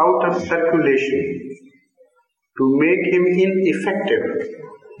somebody out of circulation, to make him ineffective.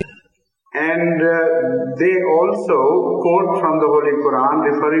 And they also quote from the Holy Quran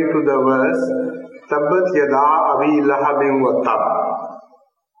referring to the verse Tabbat yada abi lahabin wa tab.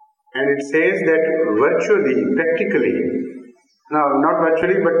 And it says that virtually, practically, no, not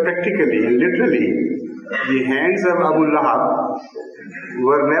virtually but practically and literally, the hands of Abu Lahab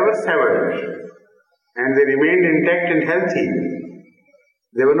were never severed and they remained intact and healthy.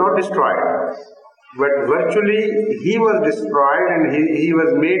 They were not destroyed. But virtually he was destroyed and he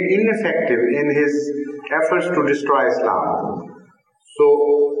was made ineffective in his efforts to destroy Islam.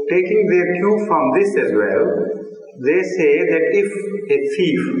 So, taking their cue from this as well, they say that if a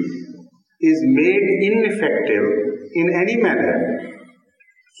thief is made ineffective in any manner,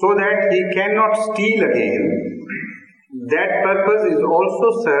 so that he cannot steal again, that purpose is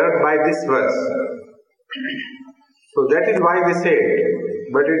also served by this verse. So that is why they say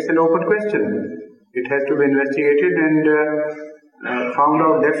it, but it's an open question. It has to be investigated and found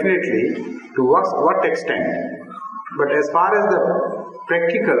out definitely to what extent. But as far as the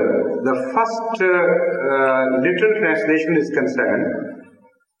practical, the first literal translation is concerned,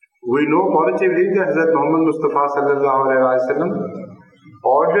 we know positively that Hazrat Muhammad Mustafa sallallahu alaihi wasallam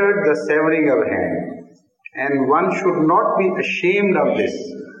ordered the severing of hand, and one should not be ashamed of this.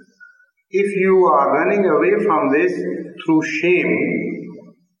 If you are running away from this through shame,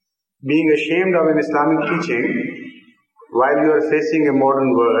 being ashamed of an Islamic teaching while you are facing a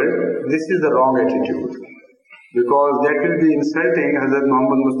modern world, this is the wrong attitude, because that will be insulting Hazrat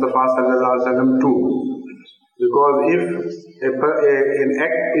Muhammad Mustafa sallallahu alaihi wasallam too. Because if an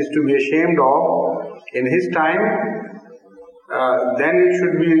act is to be ashamed of in his time, then it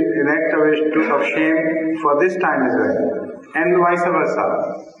should be an act of shame for this time as well, and vice versa.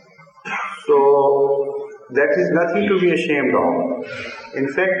 So that is nothing to be ashamed of. In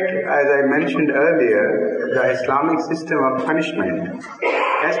fact, as I mentioned earlier, the Islamic system of punishment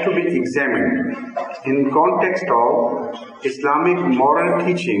has to be examined in context of Islamic moral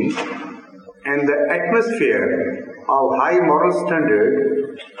teachings and the atmosphere of high moral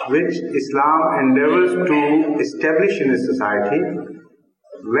standard which Islam endeavors to establish in a society.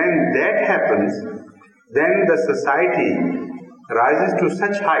 When that happens, then the society rises to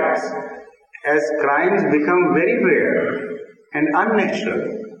such heights as crimes become very rare and unnatural.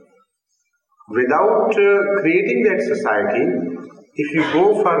 Without creating that society, if you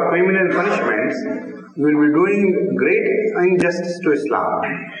go for criminal punishments, you will be doing great injustice to Islam.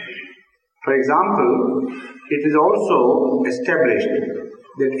 For example, it is also established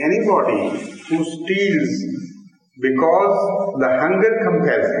that anybody who steals because the hunger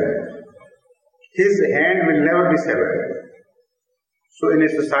compels him, his hand will never be severed. So in a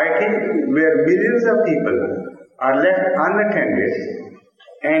society where millions of people are left unattended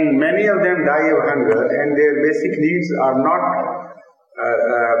and many of them die of hunger and their basic needs are not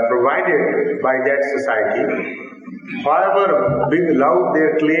provided by that society, however big loud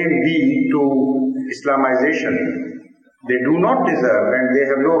their claim be to Islamization, they do not deserve and they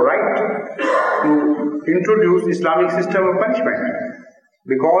have no right to introduce Islamic system of punishment,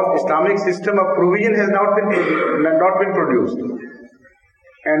 because Islamic system of provision has not been produced.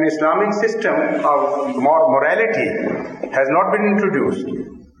 An Islamic system of morality has not been introduced.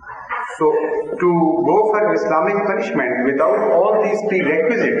 So, to go for Islamic punishment without all these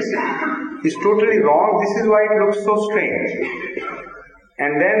prerequisites is totally wrong. This is why it looks so strange.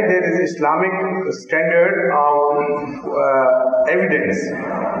 And then there is Islamic standard of evidence,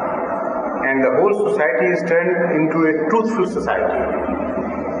 and the whole society is turned into a truthful society.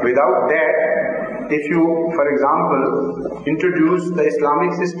 Without that, if you, for example, introduce the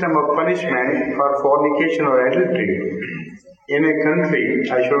Islamic system of punishment for fornication or adultery, in a country,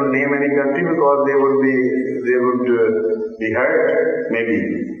 I shouldn't name any country because they would be hurt, maybe.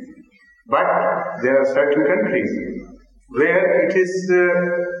 But there are certain countries where it is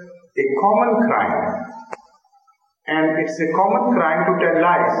a common crime, and it's a common crime to tell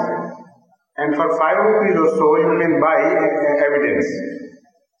lies. And for 5 rupees or so, you can buy evidence.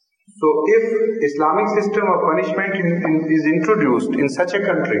 So if Islamic system of punishment is introduced in such a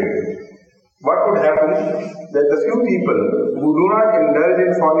country, what would happen? That the few people who do not indulge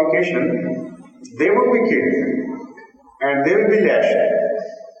in fornication, they would be killed, and they will be lashed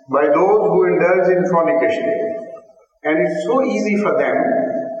by those who indulge in fornication. And it's so easy for them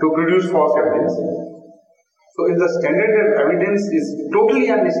to produce false evidence. So if the standard of evidence is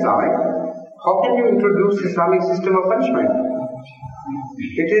totally un-Islamic, how can you introduce Islamic system of punishment?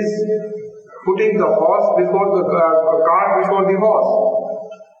 It is putting the horse before the cart before the horse.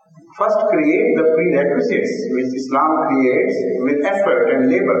 First create the prerequisites which Islam creates with effort and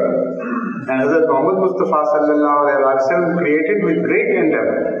labor. And Hazrat Muhammad Mustafa sallallahu alaihi wasallam created with great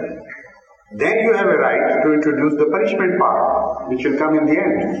endeavor. Then you have a right to introduce the punishment part, which will come in the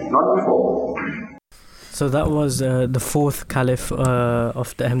end, not before. So that was the fourth caliph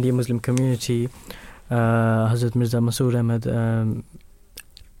of the Ahmadiyya Muslim community, Hazrat Mirza Masroor Ahmed,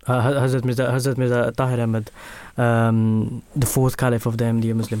 Hazrat Mirza Tahir Ahmed, the fourth caliph of the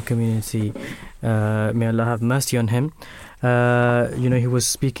Ahmadiyya Muslim community. May Allah have mercy on him. He was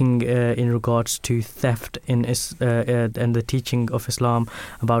speaking in regards to theft and the teaching of Islam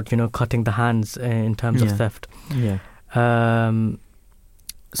about cutting the hands in terms of theft. Yeah.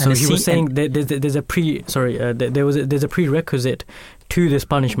 So he was saying there's a prerequisite to this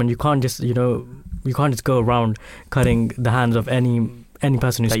punishment. You can't just go around cutting the hands of any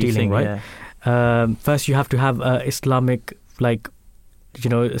person who's stealing, right? Yeah. First, you have to have a Islamic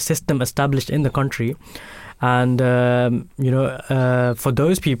system established in the country, and for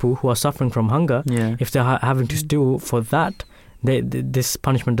those people who are suffering from hunger, if they're having to steal for that, this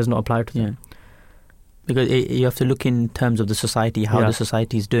punishment does not apply to them. Yeah. Because you have to look in terms of the society, how the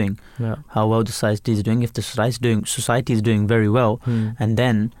society is doing, how well the society is doing. If the society is doing very well, and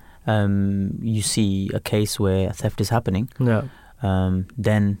then you see a case where theft is happening,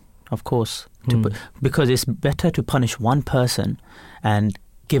 then of course, because it's better to punish one person and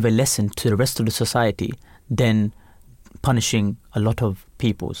give a lesson to the rest of the society than punishing a lot of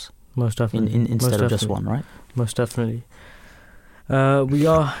peoples. Most definitely. Instead of just one, right? Most definitely. We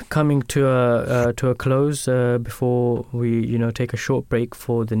are coming to a close before we take a short break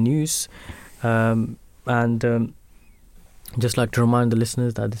for the news, and just like to remind the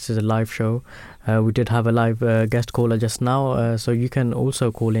listeners that this is a live show. We did have a live guest caller just now, so you can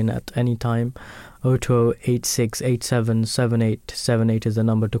also call in at any time. 020-8687-7878 is the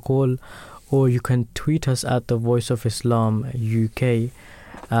number to call, or you can tweet us at the Voice of Islam UK.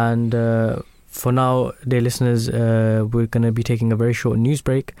 And for now, dear listeners, we're going to be taking a very short news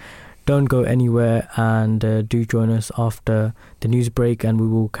break. Don't go anywhere, and do join us after the news break, and we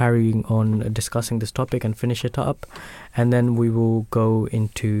will carry on discussing this topic and finish it up, and then we will go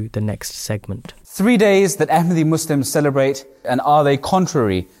into the next segment. 3 days that Ahmadi Muslims celebrate, and are they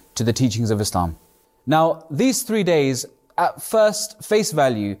contrary to the teachings of Islam? Now, these 3 days, at first face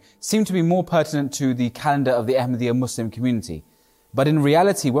value, seem to be more pertinent to the calendar of the Ahmadiyya Muslim community. But in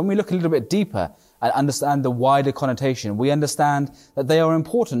reality, when we look a little bit deeper and understand the wider connotation, we understand that they are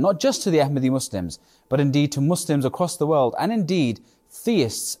important not just to the Ahmadi Muslims, but indeed to Muslims across the world, and indeed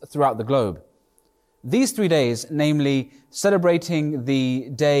theists throughout the globe. These 3 days, namely celebrating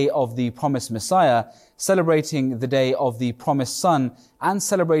the day of the promised Messiah, celebrating the day of the promised Son, and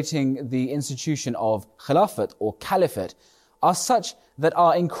celebrating the institution of Khilafat or Caliphate, are such that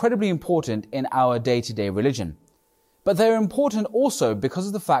are incredibly important in our day-to-day religion. But they are important also because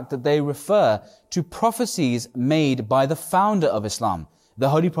of the fact that they refer to prophecies made by the founder of Islam, the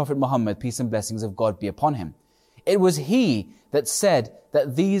Holy Prophet Muhammad, peace and blessings of God be upon him. It was he that said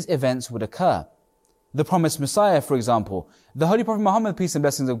that these events would occur. The promised Messiah, for example, the Holy Prophet Muhammad, peace and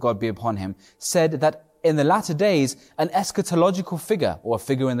blessings of God be upon him, said that in the latter days, an eschatological figure, or a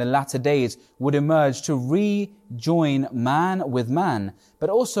figure in the latter days, would emerge to rejoin man with man,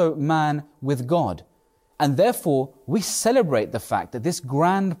 but also man with God. And therefore, we celebrate the fact that this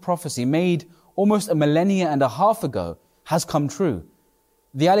grand prophecy made almost a millennia and a half ago has come true.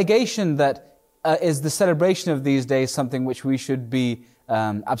 The allegation that is the celebration of these days something which we should be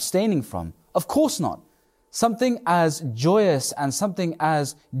abstaining from? Of course not. Something as joyous and something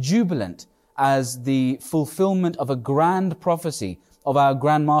as jubilant as the fulfillment of a grand prophecy of our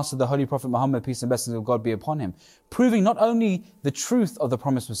Grand Master, the Holy Prophet Muhammad, peace and blessings of God be upon him, proving not only the truth of the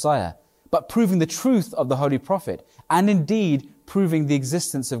promised Messiah, but proving the truth of the Holy Prophet, and indeed proving the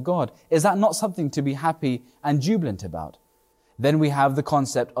existence of God. Is that not something to be happy and jubilant about? Then we have the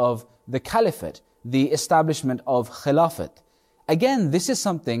concept of the caliphate, the establishment of khilafat. Again, this is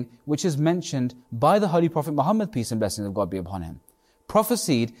something which is mentioned by the Holy Prophet Muhammad, peace and blessings of God be upon him.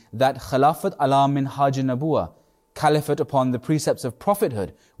 Prophesied that khilafat ala min haj nabuwa, caliphate upon the precepts of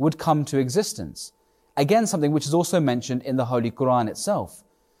prophethood, would come to existence. Again, something which is also mentioned in the Holy Quran itself.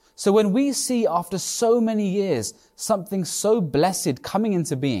 So when we see after so many years something so blessed coming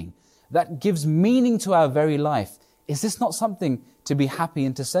into being that gives meaning to our very life, is this not something to be happy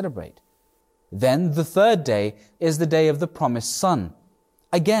and to celebrate? Then the third day is the day of the promised son.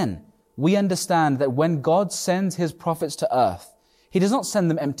 Again, we understand that when God sends His prophets to earth, He does not send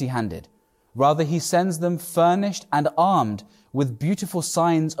them empty-handed. Rather, He sends them furnished and armed with beautiful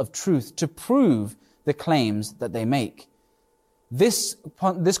signs of truth to prove the claims that they make. This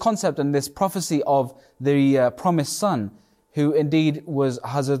concept and this prophecy of the promised son, who indeed was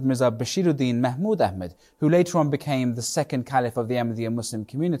Hazrat Mirza Bashiruddin Mahmud Ahmed, who later on became the second caliph of the Ahmadiyya Muslim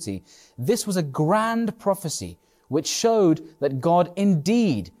community. This was a grand prophecy which showed that God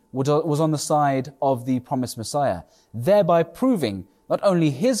indeed was on the side of the promised Messiah, thereby proving not only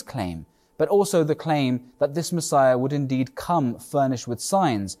his claim, but also the claim that this Messiah would indeed come furnished with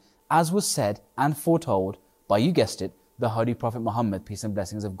signs, as was said and foretold by, you guessed it, the Holy Prophet Muhammad, peace and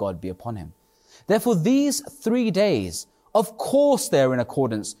blessings of God be upon him. Therefore, these 3 days, of course they are in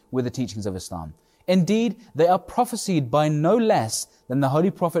accordance with the teachings of Islam. Indeed, they are prophesied by no less than the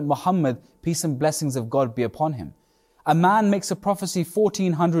Holy Prophet Muhammad, peace and blessings of God be upon him. A man makes a prophecy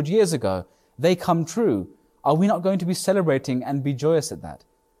 1400 years ago, they come true. Are we not going to be celebrating and be joyous at that?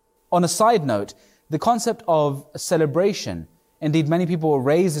 On a side note, the concept of celebration, indeed many people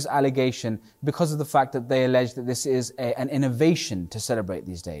raise this allegation because of the fact that they allege that this is an innovation to celebrate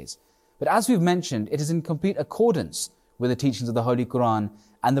these days. But as we've mentioned, it is in complete accordance with the teachings of the Holy Quran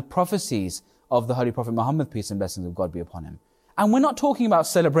and the prophecies of the Holy Prophet Muhammad, peace and blessings of God be upon him. And we're not talking about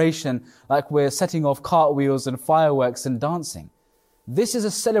celebration like we're setting off cartwheels and fireworks and dancing. This is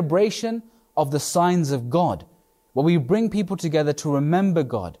a celebration of the signs of God, where we bring people together to remember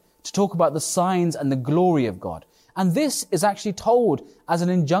God, to talk about the signs and the glory of God. And this is actually told as an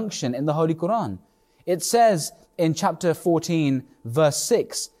injunction in the Holy Quran. It says in chapter 14, verse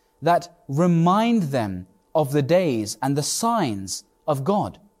 6, that remind them of the days and the signs of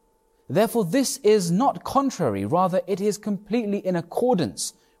God. Therefore, this is not contrary, rather it is completely in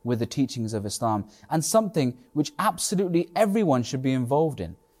accordance with the teachings of Islam and something which absolutely everyone should be involved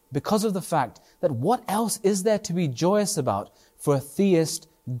in, because of the fact that what else is there to be joyous about for a theist,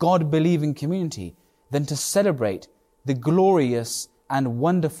 God-believing community than to celebrate the glorious and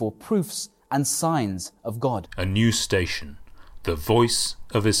wonderful proofs and signs of God. A new station, the voice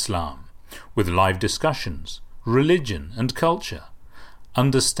of Islam, with live discussions, religion and culture.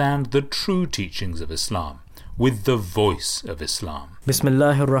 Understand the true teachings of Islam with the voice of Islam.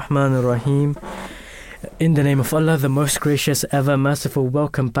 Bismillahir Rahmanir Rahim. In the name of Allah, the most gracious, ever merciful.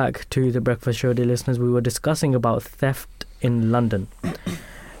 Welcome back to the Breakfast Show, dear listeners. We were discussing about theft in London.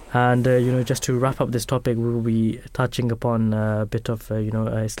 And, just to wrap up this topic, we will be touching upon a bit of,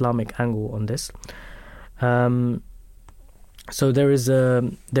 Islamic angle on this. So there is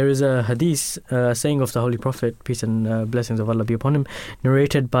a hadith saying of the Holy Prophet, peace and blessings of Allah be upon him,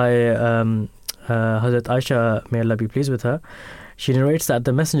 narrated by Hazrat Aisha, may Allah be pleased with her. She narrates that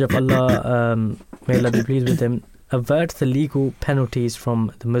the Messenger of Allah, may Allah be pleased with him, averts the legal penalties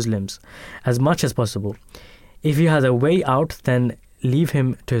from the Muslims as much as possible. If he has a way out, then leave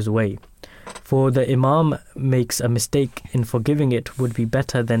him to his way. For the Imam makes a mistake in forgiving it would be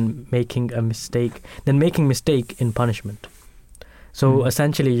better than making mistake in punishment. So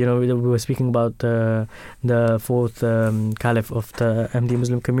essentially, we were speaking about the fourth caliph of the Ahmadiyya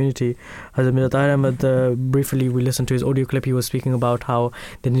Muslim community, Hazrat Mirza Ahmed. Briefly, we listened to his audio clip. He was speaking about how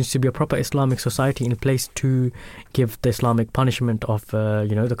there needs to be a proper Islamic society in place to give the Islamic punishment of,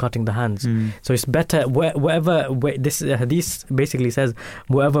 the cutting the hands. So it's better, whatever way, this hadith basically says,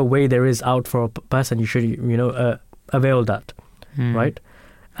 whatever way there is out for a person, you should, avail that, right?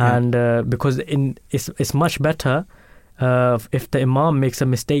 Yeah. And because it's much better. If the Imam makes a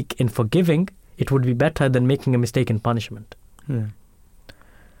mistake in forgiving, it would be better than making a mistake in punishment.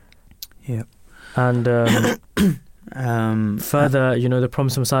 Yeah. And further, the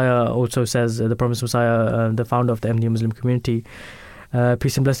promised Messiah also says, the promised Messiah, the founder of the Ahmadiyya Muslim community,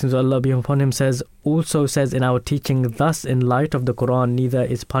 peace and blessings of Allah be upon him, also says in our teaching, thus in light of the Quran, neither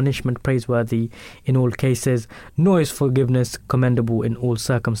is punishment praiseworthy in all cases, nor is forgiveness commendable in all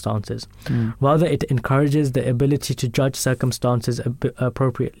circumstances. Rather, it encourages the ability to judge circumstances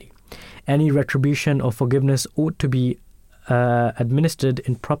appropriately. Any retribution or forgiveness ought to be administered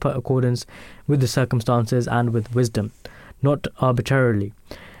in proper accordance with the circumstances and with wisdom, not arbitrarily.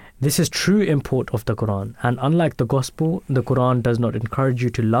 This is true import of the Quran, and unlike the Gospel, the Quran does not encourage you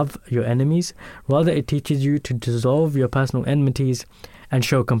to love your enemies. Rather, it teaches you to dissolve your personal enmities and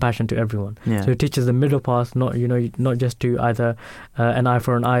show compassion to everyone. Yeah. So it teaches the middle path, not just to either an eye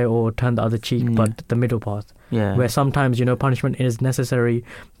for an eye or turn the other cheek, but the middle path. Yeah. Where sometimes punishment is necessary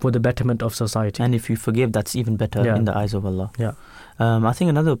for the betterment of society. And if you forgive, that's even better in the eyes of Allah. Yeah. I think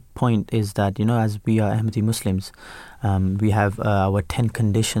another point is that, as we are Ahmadi Muslims, we have our 10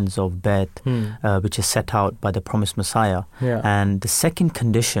 conditions of Bai'at, which is set out by the promised Messiah. Yeah. And the second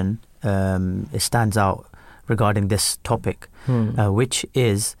condition it stands out regarding this topic, which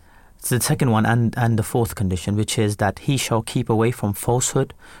is the second one and the fourth condition, which is that he shall keep away from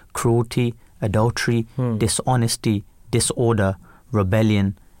falsehood, cruelty, adultery, dishonesty, disorder,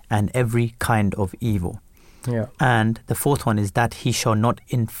 rebellion, and every kind of evil. Yeah. And the fourth one is that he shall not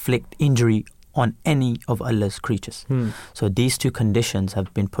inflict injury on any of Allah's creatures. So these two conditions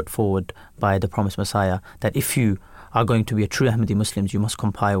have been put forward by the promised Messiah, that if you are going to be a true Ahmadi Muslims, you must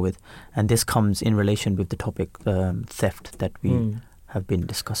comply with. And this comes in relation with the topic theft that we have been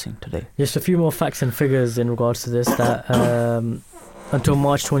discussing today. Just a few more facts and figures in regards to this. That until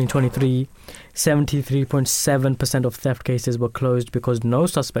March 2023, 73.7% of theft cases were closed because no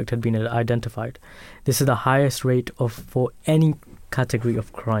suspect had been identified. This is the highest rate for any category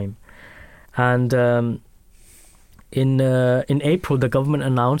of crime. And in April, the government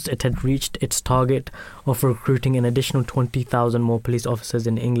announced it had reached its target of recruiting an additional 20,000 more police officers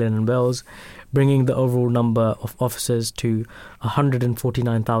in England and Wales, bringing the overall number of officers to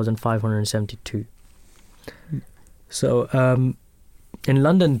 149,572. So, in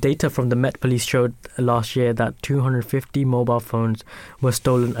London, data from the Met Police showed last year that 250 mobile phones were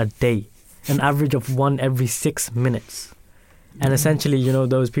stolen a day, an average of one every 6 minutes. And essentially,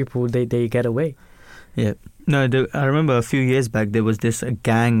 those people, they get away. Yeah. No, I remember a few years back there was this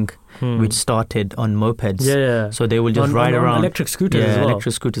gang which started on mopeds. Yeah. So they will just ride around. Electric scooters as well.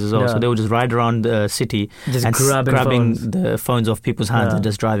 Electric scooters as well. So they will just ride around the city just and grabbing the phones off people's hands and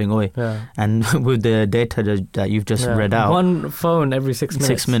just driving away. Yeah. And with the data that you've just read out, one phone every 6 minutes.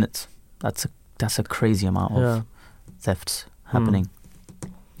 6 minutes. That's a crazy amount of thefts happening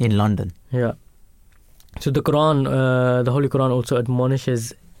in London. Yeah. So the Quran, the Holy Quran also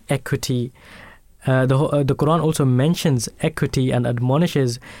admonishes equity. The Quran also mentions equity and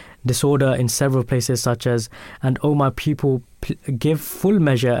admonishes disorder in several places, such as, "And O my people, give full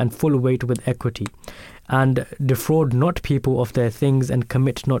measure and full weight with equity, and defraud not people of their things, and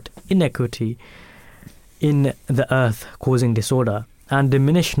commit not iniquity in the earth, causing disorder, and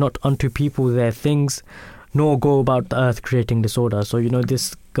diminish not unto people their things, nor go about the earth creating disorder." So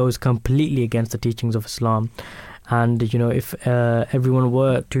this goes completely against the teachings of Islam. And if everyone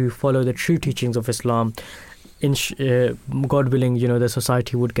were to follow the true teachings of Islam, God willing, the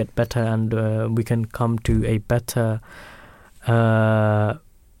society would get better, and we can come to a better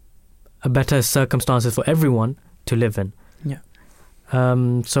circumstances for everyone to live in. Yeah.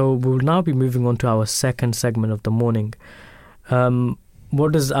 So we'll now be moving on to our second segment of the morning.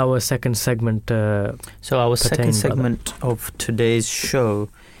 What does our second segment So our second segment of today's show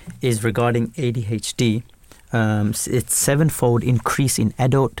is regarding ADHD. It's sevenfold increase in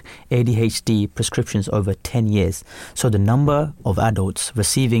adult ADHD prescriptions over 10 years. So the number of adults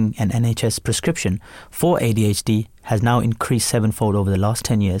receiving an NHS prescription for ADHD has now increased sevenfold over the last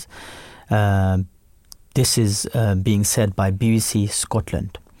 10 years. This is being said by BBC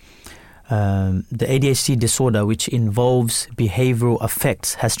Scotland. The ADHD disorder, which involves behavioural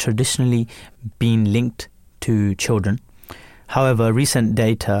effects, has traditionally been linked to children. However, recent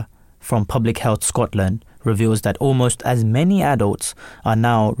data from Public Health Scotland reveals that almost as many adults are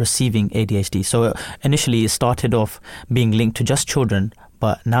now receiving ADHD. So initially it started off being linked to just children,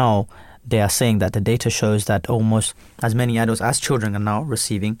 but now they are saying that the data shows that almost as many adults as children are now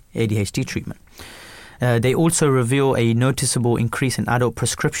receiving ADHD treatment. They also reveal a noticeable increase in adult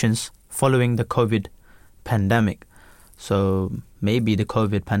prescriptions following the COVID pandemic. So maybe the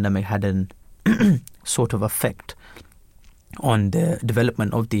COVID pandemic had an sort of effect on the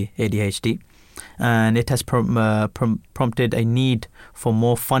development of the ADHD. And it has prompted a need for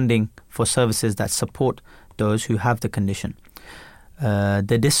more funding for services that support those who have the condition.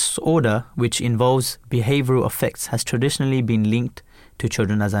 The disorder, which involves behavioural effects, has traditionally been linked to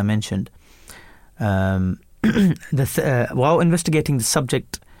children, as I mentioned. While investigating the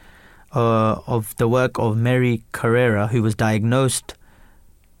subject of the work of Mary Carrera, who was diagnosed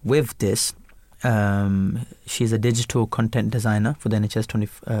with this, she's a digital content designer for the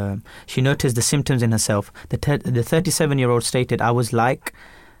NHS. She noticed the symptoms in herself. The 37-year-old stated, "I was like,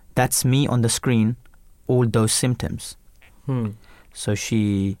 that's me on the screen, all those symptoms." So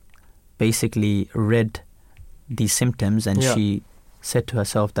she basically read these symptoms and she said to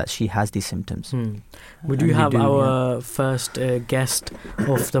herself that she has these symptoms. We do have our first guest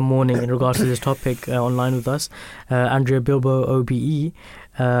of the morning in regards to this topic online with us, Andrea Bilbow, OBE,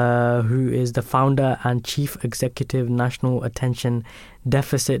 who is the founder and chief executive, National Attention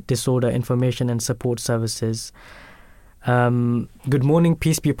Deficit Disorder Information and Support Services. Good morning,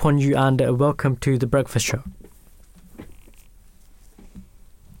 peace be upon you, and welcome to the Breakfast Show.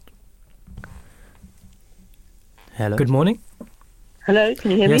 Hello. Good morning. Hello,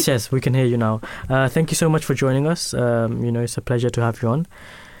 can you hear me? Yes, we can hear you now. Thank you so much for joining us. It's a pleasure to have you on.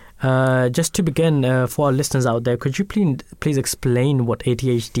 Just to begin, for our listeners out there, could you please explain what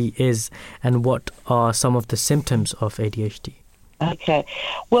ADHD is and what are some of the symptoms of ADHD? Okay.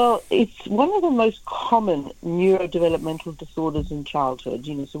 Well, it's one of the most common neurodevelopmental disorders in childhood,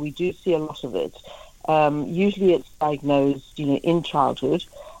 so we do see a lot of it. Usually it's diagnosed, in childhood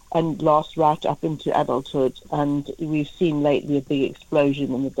and lasts right up into adulthood. And we've seen lately a big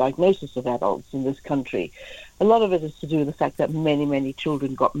explosion in the diagnosis of adults in this country. A lot of it is to do with the fact that many, many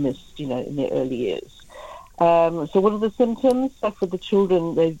children got missed, in their early years. So what are the symptoms? So for the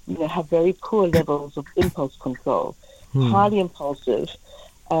children, they have very poor levels of impulse control, highly impulsive,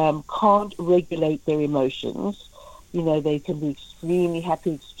 can't regulate their emotions. They can be extremely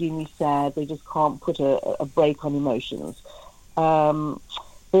happy, extremely sad. They just can't put a break on emotions.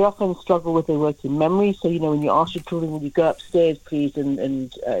 They often struggle with their working memory. So, when you ask your children, will you go upstairs, please,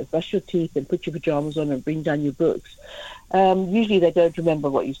 and brush your teeth and put your pajamas on and bring down your books, usually they don't remember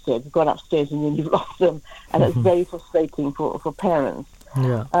what you said. You've gone upstairs and then you've lost them. And it's very frustrating for parents.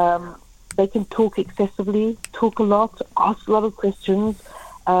 Yeah. They can talk excessively, talk a lot, ask a lot of questions.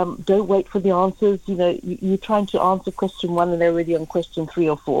 Don't wait for the answers. You're trying to answer question 1 and they're already on question 3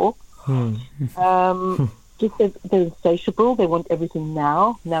 or 4. They're insatiable. They want everything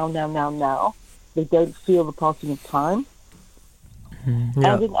now. They don't feel the passing of time.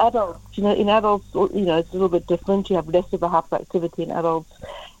 Yeah. And in adults, it's a little bit different. You have less of a hyperactivity in adults.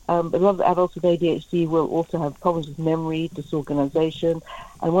 A lot of adults with ADHD will also have problems with memory, disorganization,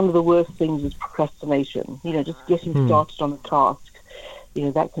 and one of the worst things is procrastination. Just getting started on a task.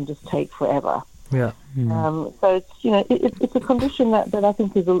 That can just take forever. Yeah. So it's a condition that I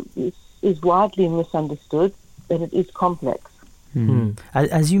think is widely misunderstood, and it is complex.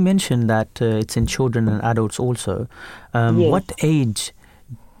 As you mentioned that it's in children and adults also, what age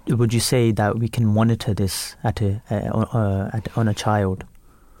would you say that we can monitor this on a child?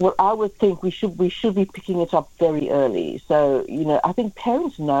 Well, I would think we should be picking it up very early. So, I think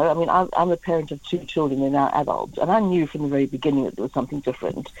parents know. I mean, I'm a parent of 2 children, they're now adults, and I knew from the very beginning that there was something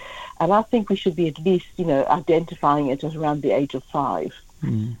different. And I think we should be at least, identifying it at around the age of 5.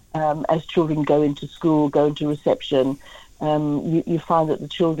 As children go into school, go into reception, you find that the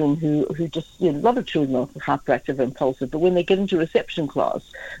children who just, a lot of children are hyperactive and impulsive, but when they get into reception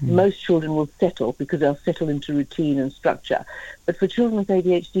class, most children will settle because they'll settle into routine and structure. But for children with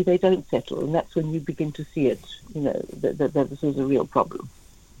ADHD, they don't settle, and that's when you begin to see it, that this is a real problem.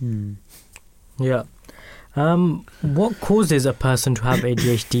 Yeah. What causes a person to have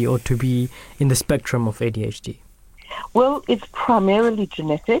ADHD or to be in the spectrum of ADHD? Well, it's primarily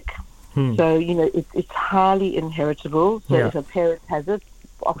genetic. So, it's highly inheritable. So if a parent has it,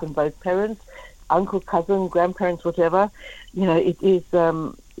 often both parents, uncle, cousin, grandparents, whatever, it is,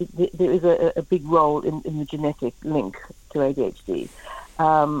 there is a big role in the genetic link to ADHD.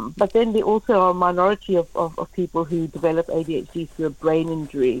 But then there also are a minority of people who develop ADHD through a brain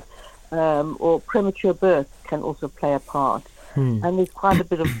injury or premature birth can also play a part. And there's quite a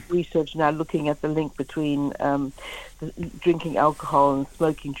bit of research now looking at the link between drinking alcohol and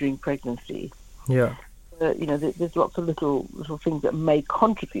smoking during pregnancy. Yeah. There's lots of little things that may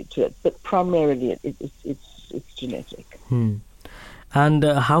contribute to it, but primarily it's genetic. And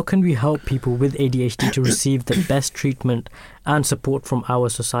how can we help people with ADHD to receive the best treatment and support from our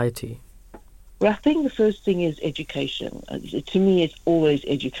society? Well, I think the first thing is education. To me, it's always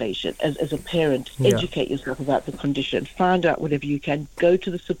education. As a parent, educate yourself about the condition. Find out whatever you can. Go to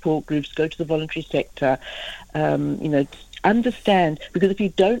the support groups. Go to the voluntary sector. Understand, because if you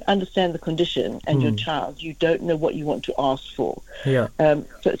don't understand the condition and your child, you don't know what you want to ask for. Yeah.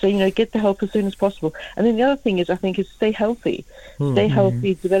 So get the help as soon as possible. And then the other thing is stay healthy. Stay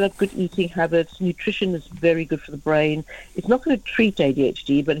healthy, develop good eating habits. Nutrition is very good for the brain. It's not going to treat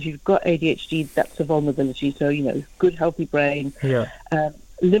ADHD, but if you've got ADHD, that's a vulnerability. So, good healthy brain. Yeah.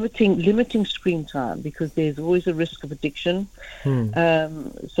 limiting screen time, because there's always a risk of addiction.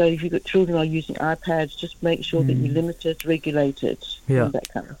 So if you've got children who are using iPads, just make sure that you limit it, regulate it, and that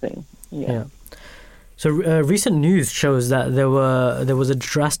kind of thing. Yeah. So recent news shows that there was a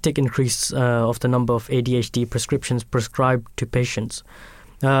drastic increase of the number of ADHD prescriptions prescribed to patients.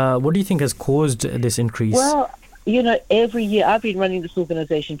 What do you think has caused this increase? Well, every year, I've been running this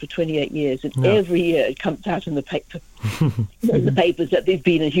organisation for 28 years, and every year it comes out in the paper, in the papers, that there's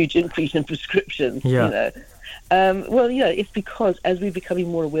been a huge increase in prescriptions. It's because as we're becoming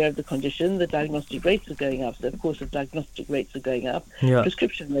more aware of the condition, the diagnostic rates are going up. So, of course, if diagnostic rates are going up,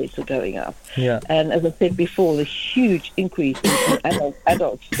 prescription rates are going up. And as I said before, the huge increase in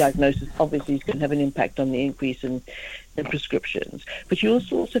adult diagnosis obviously is going to have an impact on the increase in prescriptions. But you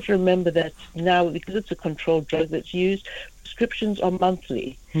also have to remember that now, because it's a controlled drug that's used, prescriptions are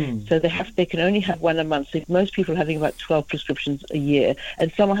monthly. So they can only have one a month. So most people are having about 12 prescriptions a year,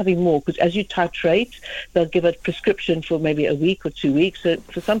 and some are having more, because as you titrate, they'll give a prescription for maybe a week or 2 weeks. So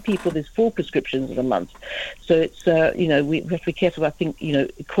for some people, there's 4 prescriptions in a month. So it's we have to be careful, I think,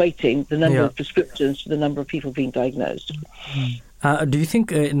 equating the number of prescriptions to the number of people being diagnosed. Do you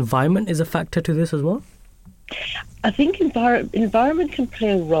think environment is a factor to this as well? I think environment can play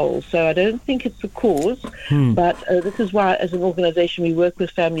a role, so I don't think it's the cause, but this is why, as an organisation, we work with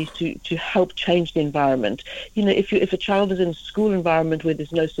families to help change the environment. If a child is in a school environment where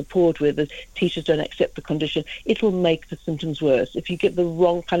there's no support, where the teachers don't accept the condition, it will make the symptoms worse. If you get the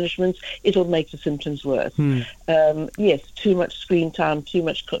wrong punishments, it'll make the symptoms worse. Yes, too much screen time, too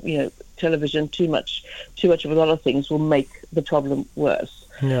much television, too much of a lot of things will make the problem worse.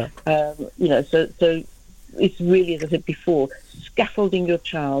 So it's really, as I said before, scaffolding your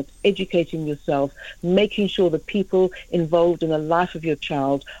child, educating yourself, making sure the people involved in the life of your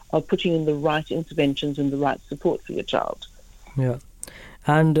child are putting in the right interventions and the right support for your child.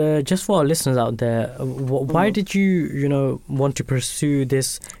 And just for our listeners out there, why did you want to pursue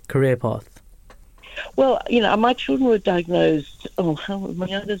this career path? Well, my children were diagnosed, my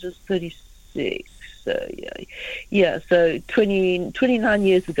youngest is 36. So 29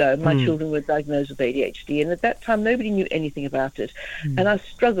 years ago, my children were diagnosed with ADHD, and at that time nobody knew anything about it. And I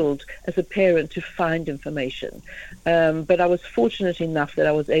struggled as a parent to find information. But I was fortunate enough that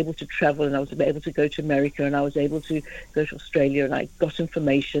I was able to travel, and I was able to go to America, and I was able to go to Australia, and I got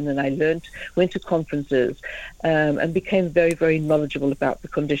information, and I went to conferences, and became very, very knowledgeable about the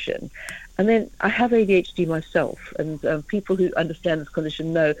condition. And then I have ADHD myself, and people who understand this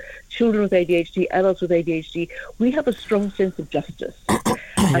condition know children with ADHD, adults with ADHD, we have a strong sense of justice.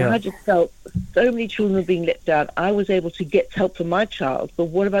 And I just felt so many children were being let down. I was able to get help for my child, but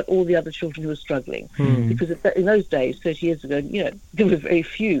what about all the other children who were struggling? Because in those days, 30 years ago, there were very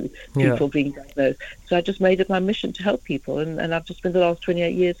few people being diagnosed. So I just made it my mission to help people, and I've just spent the last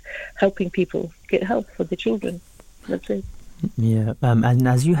 28 years helping people get help for their children. That's it. And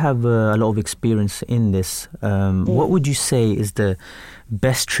as you have a lot of experience in this, what would you say is the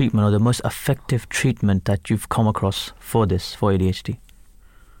best treatment or the most effective treatment that you've come across for ADHD?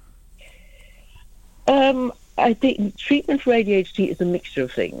 I think treatment for ADHD is a mixture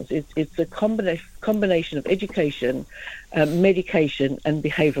of things. It's a combination of education, medication, and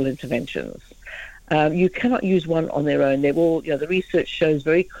behavioural interventions. You cannot use one on their own. They're all, the research shows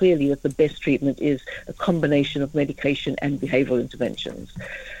very clearly that the best treatment is a combination of medication and behavioural interventions.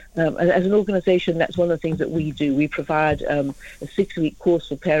 And as an organisation, that's one of the things that we do. We provide a 6-week course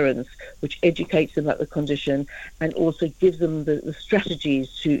for parents, which educates them about the condition and also gives them the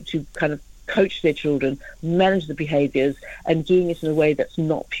strategies to kind of coach their children, manage the behaviours, and doing it in a way that's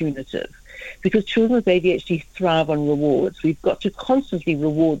not punitive. Because children with ADHD thrive on rewards. We've got to constantly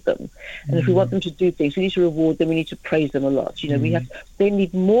reward them. And if we want them to do things, we need to reward them, we need to praise them a lot. They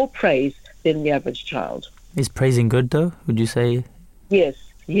need more praise than the average child. Is praising good, though, would you say? Yes.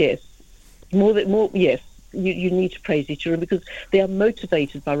 Yes. You need to praise these children because they are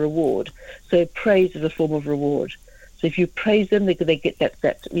motivated by reward. So praise is a form of reward. So if you praise them, they get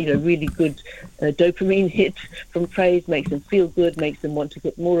that really good dopamine hit from praise, makes them feel good, makes them want to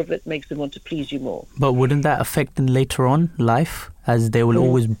get more of it, makes them want to please you more. But wouldn't that affect them later on life, as they will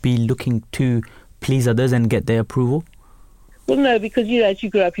always be looking to please others and get their approval? Well, no, because as you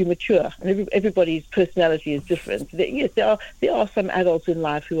grow up, you mature, and everybody's personality is different. Yes, there are some adults in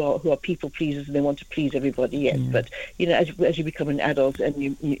life who are people pleasers and they want to please everybody. Yes, but as you become an adult and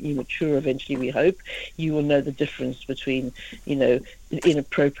you mature, eventually, we hope you will know the difference between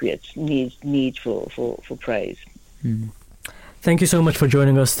inappropriate need for praise. Thank you so much for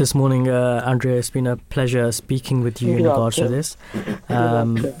joining us this morning, Andrea. It's been a pleasure speaking with you in regards to this.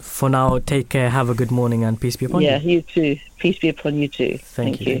 For now, take care, have a good morning, and peace be upon you. Yeah, you too. Peace be upon you too.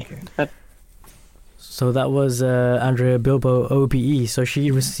 Thank you. So that was Andrea Bilbow, OBE. So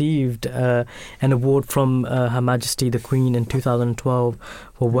she received an award from Her Majesty the Queen in 2012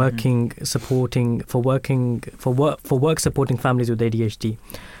 for work supporting families with ADHD.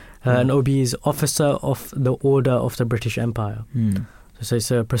 And OBE is Officer of the Order of the British Empire. So it's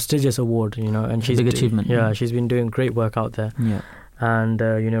a prestigious award, and she's big achievement. She's been doing great work out there. Yeah. And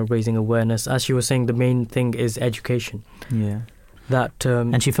raising awareness. As she was saying, the main thing is education. Yeah. That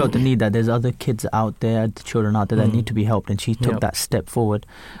and she felt the need that there's other kids out there, the children out there that need to be helped, and she took that step forward,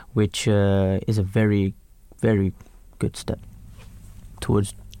 which is a very, very good step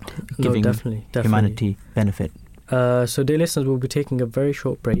towards giving humanity benefit. So dear listeners, we'll be taking a very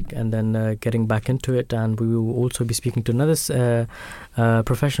short break and then getting back into it, and we will also be speaking to another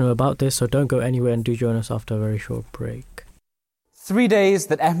professional about this, so don't go anywhere and do join us after a very short break. 3 days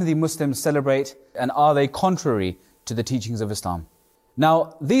that Ahmadi Muslims celebrate, and are they contrary to the teachings of Islam?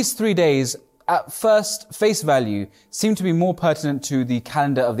 Now, these 3 days, at first face value, seem to be more pertinent to the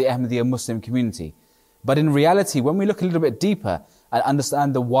calendar of the Ahmadiyya Muslim community. But in reality, when we look a little bit deeper and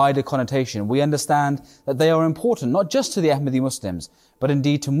understand the wider connotation, we understand that they are important not just to the Ahmadi Muslims, but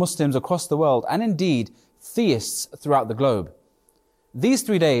indeed to Muslims across the world, and indeed theists throughout the globe. These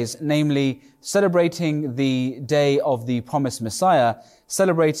 3 days, namely celebrating the day of the promised Messiah,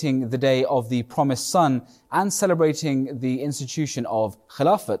 celebrating the day of the promised Son, and celebrating the institution of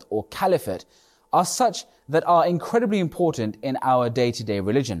Khilafat or Caliphate, are such that are incredibly important in our day-to-day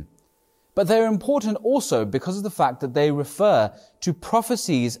religion. But they are important also because of the fact that they refer to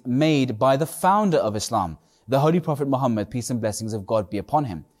prophecies made by the founder of Islam, the Holy Prophet Muhammad, peace and blessings of God be upon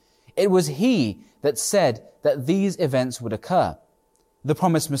him. It was he that said that these events would occur. The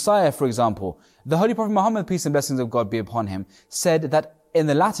promised Messiah, for example, the Holy Prophet Muhammad, peace and blessings of God be upon him, said that in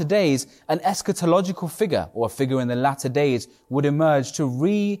the latter days, an eschatological figure, or a figure in the latter days, would emerge to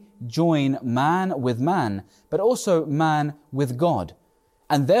rejoin man with man, but also man with God.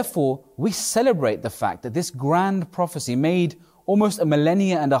 And therefore, we celebrate the fact that this grand prophecy made almost a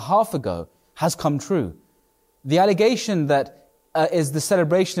millennia and a half ago has come true. The allegation that is the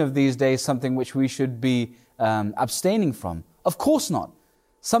celebration of these days something which we should be abstaining from? Of course not.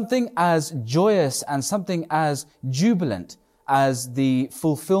 Something as joyous and something as jubilant as the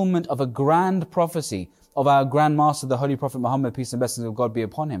fulfillment of a grand prophecy of our Grand Master, the Holy Prophet Muhammad, peace and blessings of God be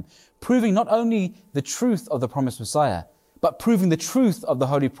upon him, proving not only the truth of the promised Messiah, but proving the truth of the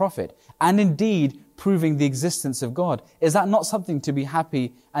Holy Prophet, and indeed proving the existence of God. Is that not something to be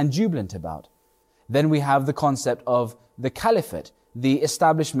happy and jubilant about? Then we have the concept of the Caliphate, the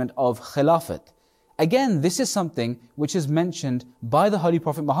establishment of Khilafat. Again, this is something which is mentioned by the Holy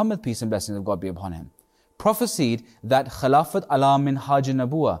Prophet Muhammad, peace and blessings of God be upon him. Prophesied that Khilafat ala min haj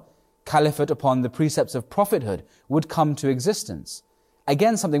nabuwa, Caliphate upon the precepts of prophethood, would come to existence.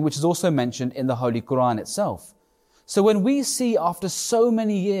 Again, something which is also mentioned in the Holy Quran itself. So when we see after so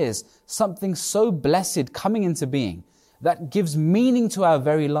many years something so blessed coming into being that gives meaning to our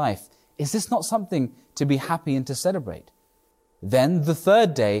very life, is this not something to be happy and to celebrate? Then the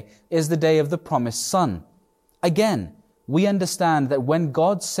third day is the day of the promised Son. Again, we understand that when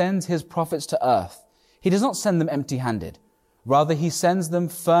God sends His prophets to earth, He does not send them empty-handed. Rather, He sends them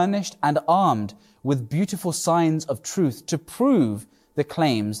furnished and armed with beautiful signs of truth to prove the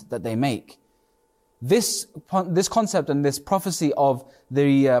claims that they make. This concept and this prophecy of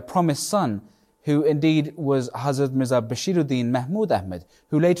the promised Son, who indeed was Hazrat Mirza Bashiruddin Mahmud Ahmed,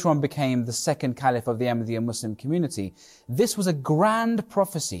 who later on became the second Caliph of the Ahmadiyya Muslim community. This was a grand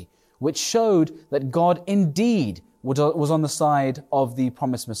prophecy which showed that God indeed was on the side of the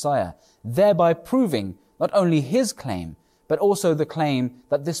promised Messiah, thereby proving not only his claim, but also the claim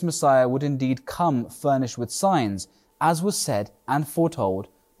that this Messiah would indeed come furnished with signs, as was said and foretold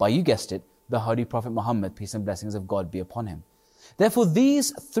by, you guessed it, the Holy Prophet Muhammad, peace and blessings of God be upon him. Therefore,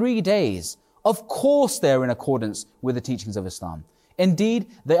 these 3 days, of course they are in accordance with the teachings of Islam. Indeed,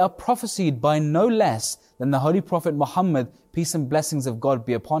 they are prophesied by no less than the Holy Prophet Muhammad, peace and blessings of God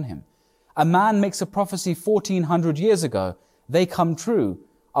be upon him. A man makes a prophecy 1400 years ago, they come true.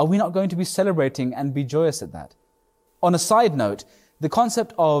 Are we not going to be celebrating and be joyous at that? On a side note, the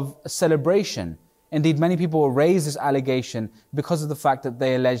concept of celebration, indeed many people raise this allegation because of the fact that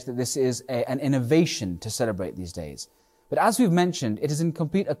they allege that this is an innovation to celebrate these days. But as we've mentioned, it is in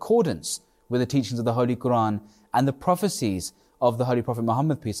complete accordance with the teachings of the Holy Quran and the prophecies of the Holy Prophet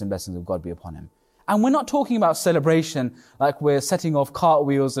Muhammad, peace and blessings of God be upon him. And we're not talking about celebration like we're setting off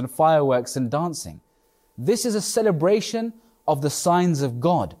cartwheels and fireworks and dancing. This is a celebration of the signs of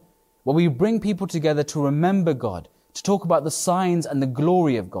God, where we bring people together to remember God, to talk about the signs and the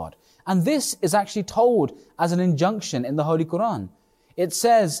glory of God. And this is actually told as an injunction in the Holy Quran. It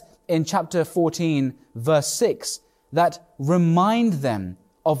says in chapter 14, verse 6, that remind them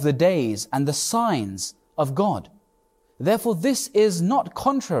of the days and the signs of God. Therefore, this is not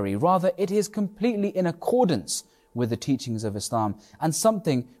contrary, rather it is completely in accordance with the teachings of Islam and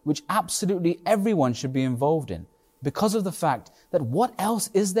something which absolutely everyone should be involved in, because of the fact that what else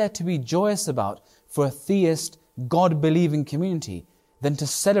is there to be joyous about for a theist, God-believing community than to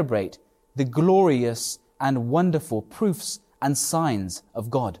celebrate the glorious and wonderful proofs and signs of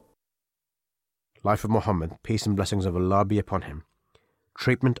God. Life of Muhammad, peace and blessings of Allah be upon him.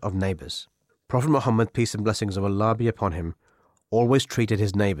 Treatment of neighbours. Prophet Muhammad, peace and blessings of Allah be upon him, always treated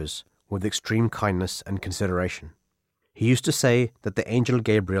his neighbours with extreme kindness and consideration. He used to say that the angel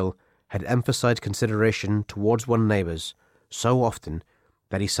Gabriel had emphasized consideration towards one's neighbours so often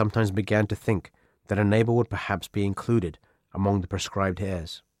that he sometimes began to think that a neighbour would perhaps be included among the prescribed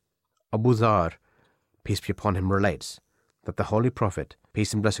heirs. Abu Dhar, peace be upon him, relates that the Holy Prophet,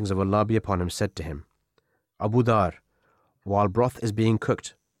 peace and blessings of Allah be upon him, said to him, Abu Dhar, while broth is being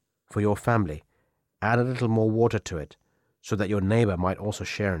cooked for your family, add a little more water to it, so that your neighbour might also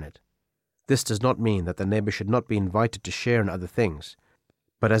share in it. This does not mean that the neighbour should not be invited to share in other things,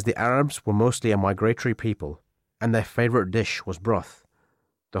 but as the Arabs were mostly a migratory people, and their favourite dish was broth,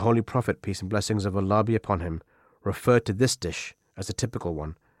 the Holy Prophet, peace and blessings of Allah be upon him, referred to this dish as a typical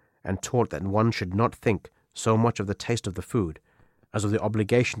one, and taught that one should not think so much of the taste of the food as of the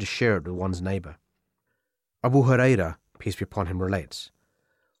obligation to share it with one's neighbour. Abu Hurairah, peace be upon him, relates,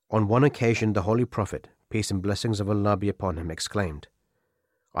 on one occasion the Holy Prophet, peace and blessings of Allah be upon him, exclaimed,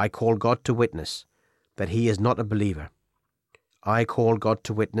 I call God to witness that he is not a believer. I call God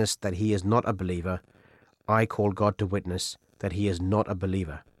to witness that he is not a believer. I call God to witness that he is not a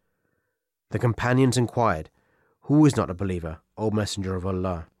believer. The companions inquired, Who is not a believer, O Messenger of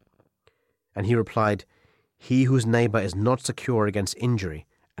Allah? And he replied, He whose neighbour is not secure against injury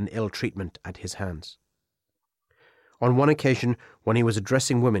and ill treatment at his hands. On one occasion, when he was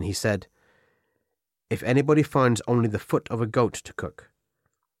addressing women, he said, If anybody finds only the foot of a goat to cook,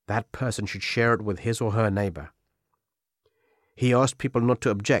 that person should share it with his or her neighbour. He asked people not to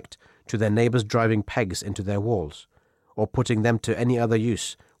object to their neighbours driving pegs into their walls, or putting them to any other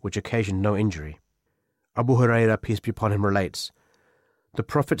use which occasioned no injury. Abu Hurairah, peace be upon him, relates, the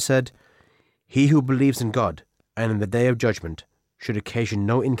Prophet said, He who believes in God and in the Day of Judgment should occasion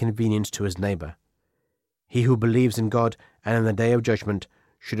no inconvenience to his neighbour. He who believes in God and in the Day of Judgment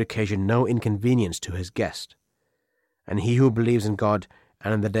should occasion no inconvenience to his guest. And he who believes in God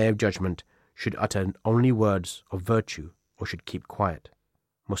and in the Day of Judgment should utter only words of virtue or should keep quiet.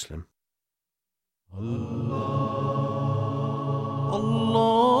 Muslim. Allah,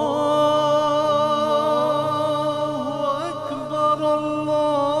 Allah.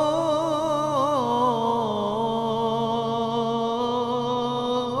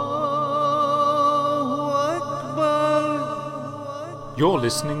 You're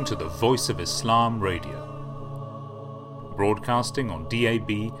listening to the Voice of Islam Radio, broadcasting on DAB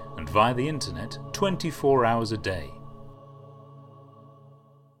and via the internet 24 hours a day.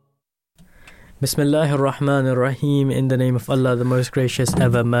 Bismillahir Rahmanir Rahim. In the name of Allah, the most gracious,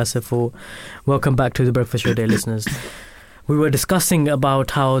 ever merciful. Welcome back to the Breakfast Show Day, listeners. We were discussing about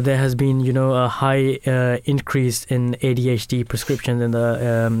how there has been, a high increase in ADHD prescriptions in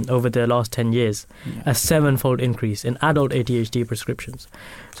the over the last 10 years, a 7-fold increase in adult ADHD prescriptions.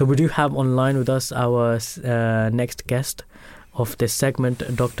 So we do have online with us our next guest of this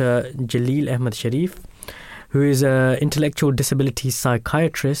segment, Dr Jalil-Ahmad Sharif, who is an intellectual disability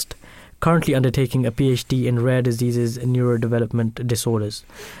psychiatrist, currently undertaking a PhD in rare diseases and neurodevelopment disorders.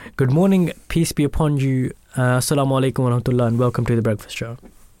 Good morning, peace be upon you. Assalamu alaikum wa rahmatullah, and welcome to the Breakfast Show.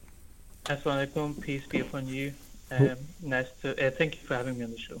 Assalamu alaikum, peace be upon you. Nice to thank you for having me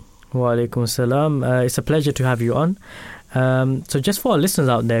on the show. Wa alaikum salam. It's a pleasure to have you on. So just for our listeners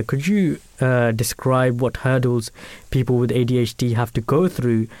out there, could you describe what hurdles people with ADHD have to go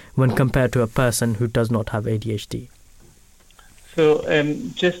through when compared to a person who does not have ADHD? So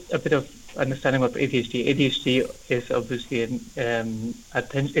just a bit of understanding of ADHD. ADHD is obviously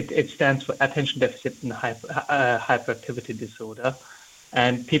it stands for attention deficit and hyperactivity disorder,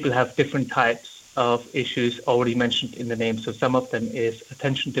 and people have different types of issues already mentioned in the name. So some of them is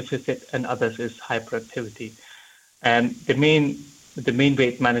attention deficit and others is hyperactivity. And the main way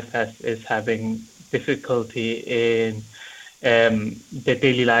it manifests is having difficulty in their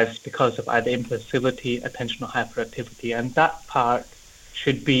daily lives because of either impulsivity, attention or hyperactivity, and that part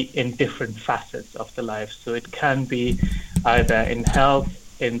should be in different facets of the life. So it can be either in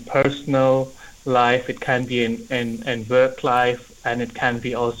health, in personal life, it can be in work life, and it can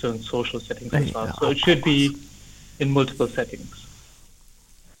be also in social settings as well. So it should be in multiple settings.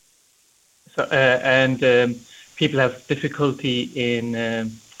 So people have difficulty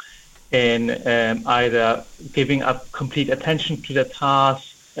in either giving up complete attention to the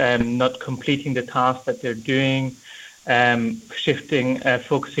task, not completing the task that they're doing,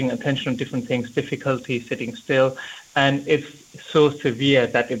 focusing attention on different things, difficulty sitting still, and it's so severe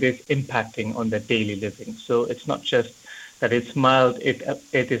that it is impacting on their daily living. So it's not just that it's mild, it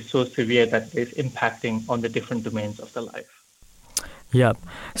is so severe that it is impacting on the different domains of the life. Yeah.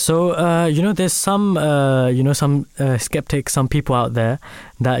 So, there's some, some skeptics, some people out there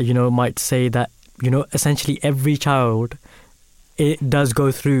that, might say that, essentially every child, it does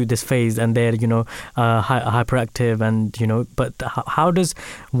go through this phase and they're, hyperactive and, but how does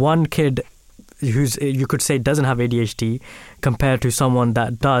one kid who's, you could say, doesn't have ADHD compared to someone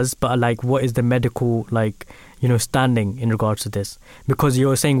that does, but like what is the medical, standing in regards to this? Because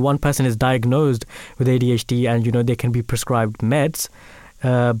you're saying one person is diagnosed with ADHD and, they can be prescribed meds,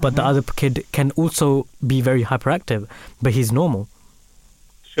 but the other kid can also be very hyperactive, but he's normal.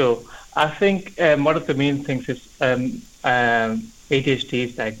 Sure. I think one of the main things is ADHD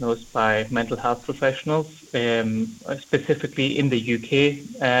is diagnosed by mental health professionals, specifically in the UK.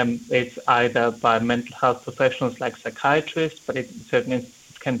 It's either by mental health professionals like psychiatrists, but in certain instances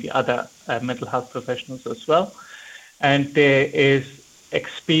it can be other mental health professionals as well. And there is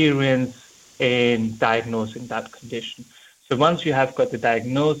experience in diagnosing that condition. So once you have got the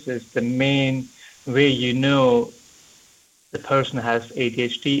diagnosis, the main way you know the person has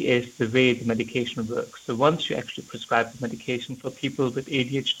ADHD is the way the medication works. So once you actually prescribe the medication for people with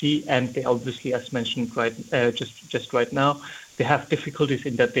ADHD, and they obviously, as mentioned just right now, they have difficulties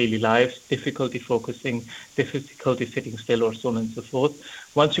in their daily lives, difficulty focusing, difficulty sitting still, or so on and so forth.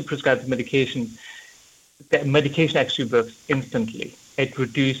 Once you prescribe the medication actually works instantly. It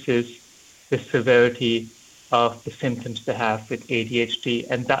reduces the severity of the symptoms they have with ADHD,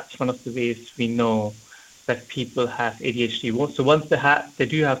 and that's one of the ways we know that people have ADHD. So once they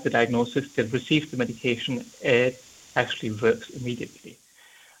do have the diagnosis, they receive the medication, it actually works immediately.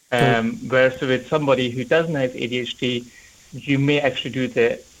 Whereas with somebody who doesn't have ADHD, you may actually do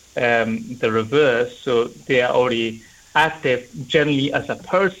the reverse. So they are already active generally as a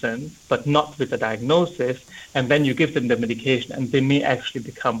person, but not with a diagnosis, and then you give them the medication and they may actually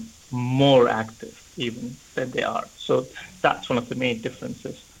become more active even than they are. So that's one of the main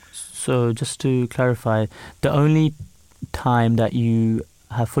differences. So just to clarify, the only time that you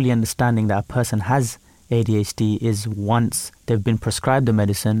have fully understanding that a person has ADHD is once they've been prescribed the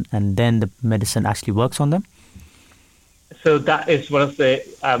medicine and then the medicine actually works on them? So that is one of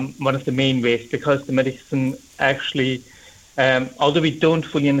the main ways, because the medicine actually, although we don't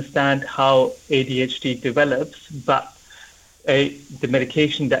fully understand how ADHD develops, but the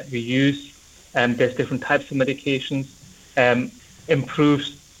medication that we use, there's different types of medications,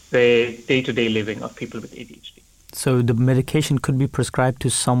 improves the day-to-day living of people with ADHD. So the medication could be prescribed to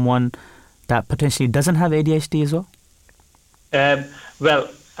someone that potentially doesn't have ADHD as well?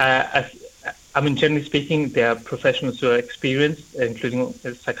 Generally speaking, there are professionals who are experienced, including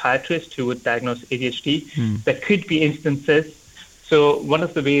psychiatrists who would diagnose ADHD. There could be instances. So one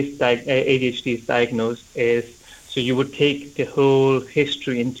of the ways that ADHD is diagnosed is, so you would take the whole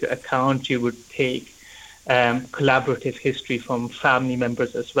history into account. You would take collaborative history from family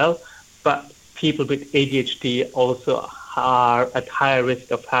members as well. But people with ADHD also are at higher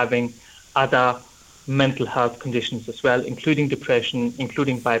risk of having other mental health conditions as well, including depression,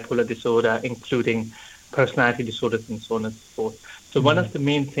 including bipolar disorder, including personality disorders, and so on and so forth. So one of the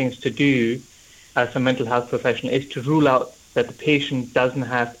main things to do as a mental health professional is to rule out that the patient doesn't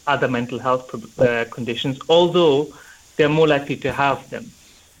have other mental health conditions, although they're more likely to have them.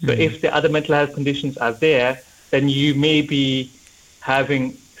 So if the other mental health conditions are there, then you may be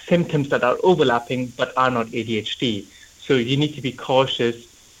having symptoms that are overlapping but are not ADHD. So you need to be cautious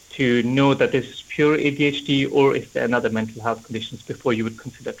to know that this is pure ADHD or if there are other mental health conditions before you would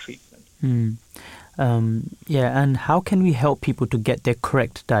consider treatment. And how can we help people to get their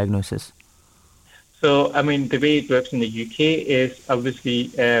correct diagnosis? So, the way it works in the UK is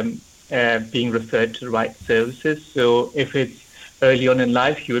obviously being referred to the right services. So if it's early on in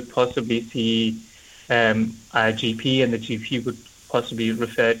life, you would possibly see a GP, and the GP would possibly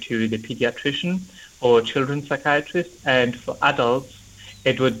refer to the pediatrician or children's psychiatrist. And for adults,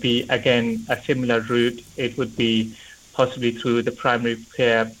 it would be, again, a similar route. It would be possibly through the primary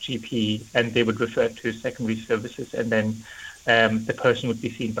care GP, and they would refer to secondary services, and then the person would be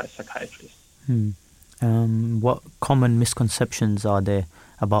seen by a psychiatrist. What common misconceptions are there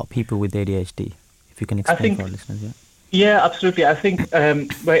about people with ADHD? If you can explain for our listeners. Yeah, absolutely. I think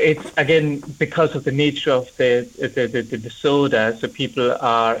it's, again, because of the nature of the disorder, so people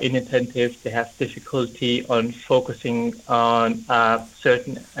are inattentive, they have difficulty on focusing on a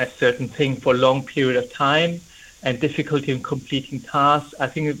certain thing for a long period of time, and difficulty in completing tasks. I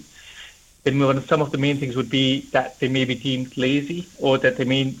think some of the main things would be that they may be deemed lazy, or that they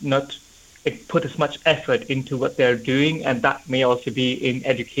may not put as much effort into what they're doing, and that may also be in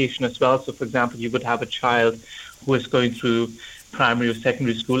education as well. So, for example, you would have a child who is going through primary or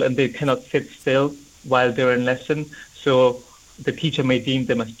secondary school, and they cannot sit still while they're in lesson. So the teacher may deem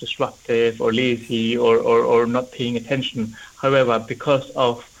them as disruptive or lazy or not paying attention. However, because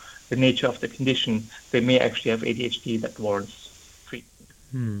of the nature of the condition, they may actually have ADHD that warrants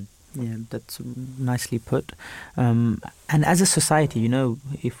treatment. Yeah, that's nicely put. And as a society,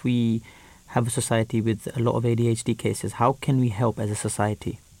 if we have a society with a lot of ADHD cases, how can we help as a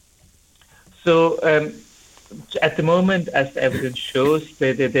society? So at the moment, as the evidence shows,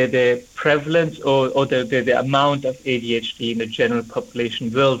 the prevalence or the amount of ADHD in the general population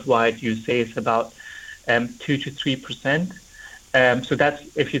worldwide, you say, is about 2 to 3%. So that's,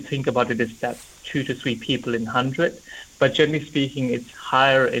 if you think about it, that's 2 to 3 people in 100. But generally speaking, it's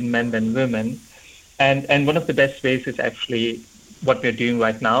higher in men than women. And one of the best ways is actually what we're doing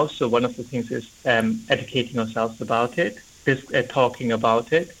right now. So one of the things is educating ourselves about it, talking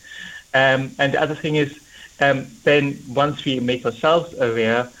about it. And the other thing is, then once we make ourselves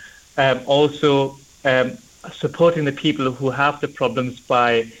aware, also supporting the people who have the problems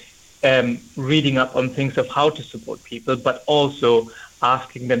by reading up on things of how to support people, but also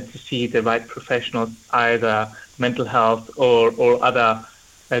asking them to see the right professionals, either mental health or other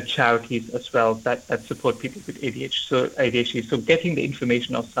charities as well that support people with ADHD. So getting the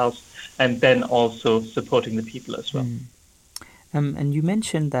information ourselves and then also supporting the people as well. And you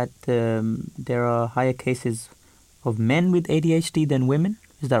mentioned that there are higher cases of men with ADHD than women.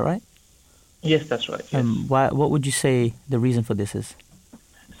 Is that right? Yes, that's right. Yes. What would you say the reason for this is?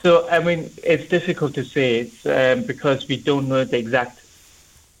 So, I mean, it's difficult to say. It's because we don't know the exact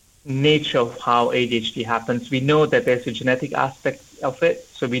nature of how ADHD happens. We know that there's a genetic aspect of it.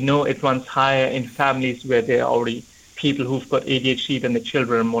 So we know it runs higher in families where there are already people who've got ADHD, then the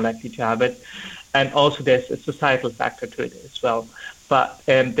children are more likely to have it. And also there's a societal factor to it as well. But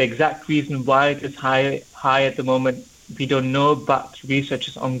the exact reason why it is high at the moment, we don't know, but research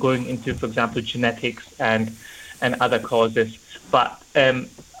is ongoing into, for example, genetics and other causes. But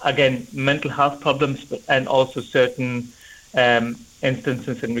again, mental health problems and also certain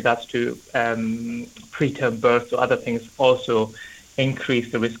instances in regards to preterm birth or other things also increase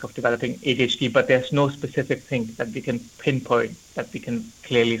the risk of developing ADHD. But there's no specific thing that we can pinpoint, that we can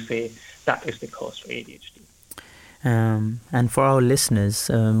clearly say that is the cause for ADHD. And for our listeners,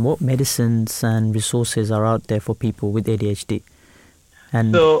 what medicines and resources are out there for people with ADHD?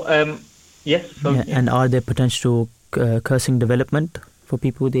 And so, yes. So, yeah, and are there potential cursing development for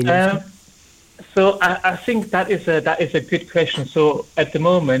people with ADHD? So I think that is a good question. So at the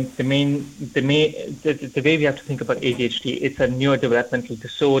moment, the way we have to think about ADHD, it's a neurodevelopmental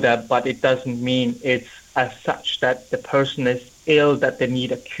disorder, but it doesn't mean it's as such that the person is ill, that they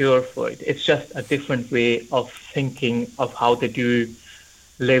need a cure for it. It's just a different way of thinking of how they do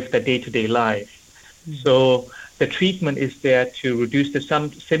live their day-to-day life. So the treatment is there to reduce the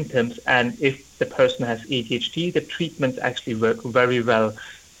symptoms, and if the person has ADHD, the treatments actually work very well.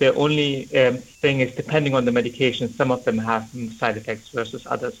 The only thing is, depending on the medication, some of them have side effects versus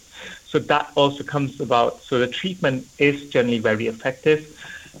others. So that also comes about. So the treatment is generally very effective.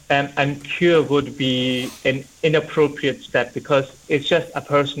 And cure would be an inappropriate step, because it's just a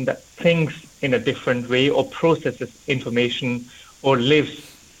person that thinks in a different way or processes information or lives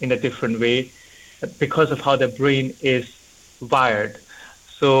in a different way because of how their brain is wired.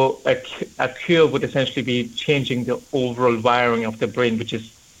 So a cure would essentially be changing the overall wiring of the brain, which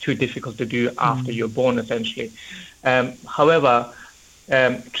is too difficult to do after you're born, essentially. However,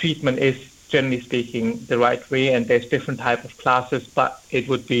 treatment is, generally speaking, the right way, and there's different type of classes, but it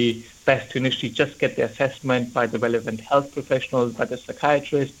would be best to initially just get the assessment by the relevant health professionals, by the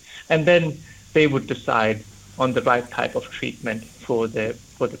psychiatrist, and then they would decide on the right type of treatment for the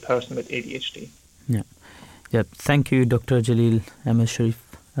person with ADHD. Yeah. Thank you, Dr. Jalil-Ahmad Sharif.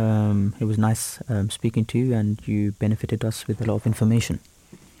 It was nice speaking to you, and you benefited us with a lot of information.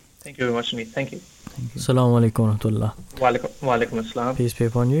 Thank you very much, Naveed. Thank you. Assalamu alaikum wa rahmatullah. Wa alaikum assalam. Peace be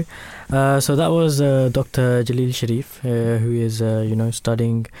upon you. So that was Dr. Jalil Sharif, who is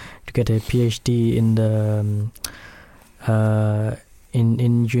studying to get a PhD in the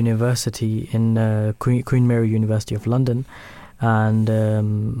in university in Queen Mary University of London, and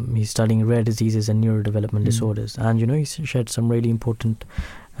he's studying rare diseases and neurodevelopment disorders. And he's shared some really important,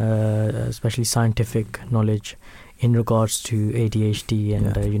 especially scientific knowledge in regards to ADHD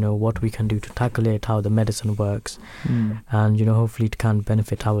and what we can do to tackle it, how the medicine works, and hopefully it can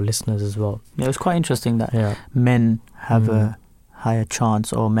benefit our listeners as well. Yeah, it's quite interesting that men have a higher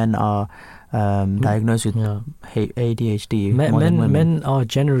chance, or men are diagnosed with ADHD more than women. Men are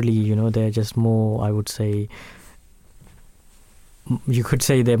generally, they're just more, I would say, you could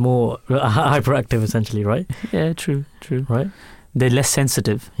say they're more hyperactive essentially, right? Yeah, true. Right? They're less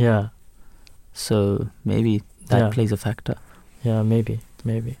sensitive. Yeah. So maybe that plays a factor. Yeah, maybe.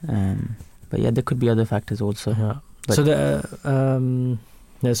 But yeah, there could be other factors also. Yeah. But so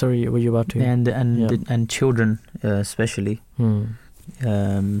sorry, were you about to? And children especially.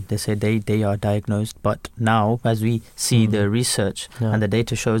 They say they are diagnosed, but now as we see the research and the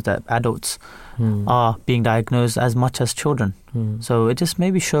data shows that adults are being diagnosed as much as children. So it just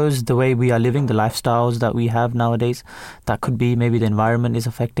maybe shows the way we are living, the lifestyles that we have nowadays. That could be maybe the environment is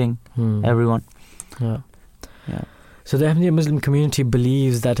affecting everyone. Yeah. So the Ahmadiyya Muslim community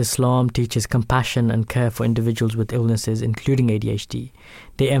believes that Islam teaches compassion and care for individuals with illnesses, including ADHD.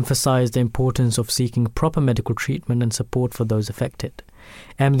 They emphasize the importance of seeking proper medical treatment and support for those affected.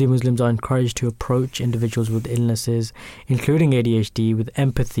 Ahmadiyya Muslims are encouraged to approach individuals with illnesses, including ADHD, with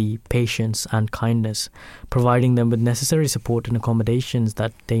empathy, patience and kindness, providing them with necessary support and accommodations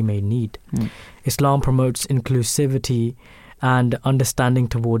that they may need. Islam promotes inclusivity and understanding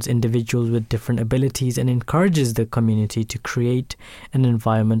towards individuals with different abilities, and encourages the community to create an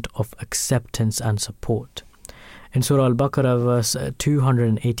environment of acceptance and support. In Surah Al-Baqarah, verse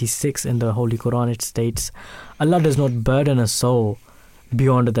 286 in the Holy Quran, it states, Allah does not burden a soul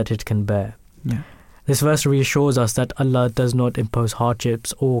beyond that it can bear. This verse reassures us that Allah does not impose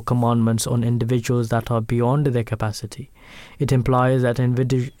hardships or commandments on individuals that are beyond their capacity. It implies that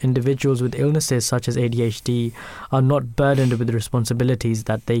individuals with illnesses such as ADHD are not burdened with responsibilities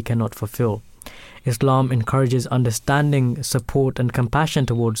that they cannot fulfill. Islam encourages understanding, support and compassion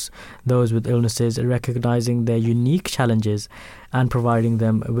towards those with illnesses, recognizing their unique challenges and providing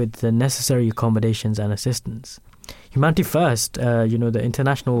them with the necessary accommodations and assistance. Humanity First, the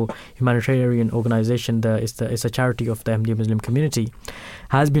international humanitarian organization, it's a charity of the Ahmadiyya Muslim community,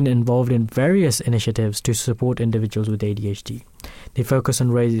 has been involved in various initiatives to support individuals with ADHD. They focus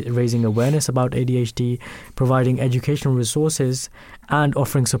on raising awareness about ADHD, providing educational resources, and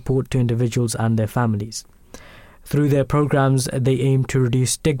offering support to individuals and their families. Through their programs, they aim to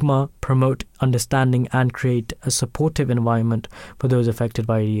reduce stigma, promote understanding, and create a supportive environment for those affected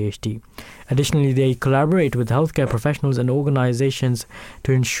by ADHD. Additionally, they collaborate with healthcare professionals and organizations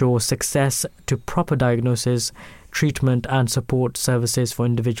to ensure success to proper diagnosis, treatment, and support services for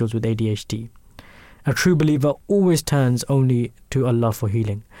individuals with ADHD. A true believer always turns only to Allah for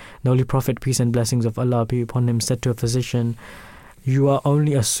healing. The Holy Prophet, peace and blessings of Allah be upon him, said to a physician, "You are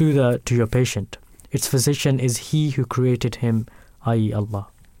only a soother to your patient. Its physician is he who created him, i.e. Allah."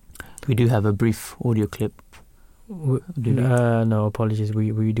 We do have a brief audio clip. No, apologies.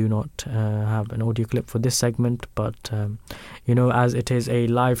 We do not have an audio clip for this segment, but as it is a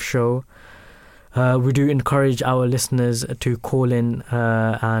live show, we do encourage our listeners to call in,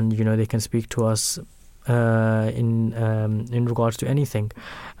 and they can speak to us in regards to anything.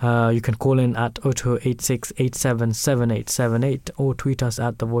 You can call in at 0286877878 or tweet us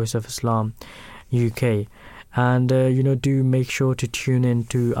at The Voice of Islam UK. And do make sure to tune in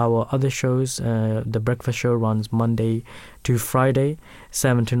to our other shows. The breakfast show runs Monday to Friday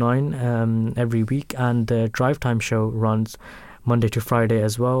 7 to 9 every week, and the drive time show runs Monday to Friday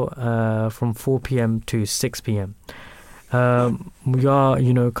as well, from 4 p.m. to 6 p.m. We are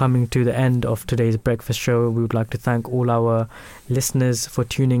coming to the end of today's breakfast show. We would like to thank all our listeners for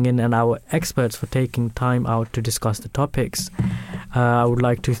tuning in and our experts for taking time out to discuss the topics. I would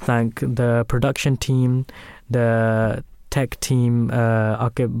like to thank the production team, the tech team,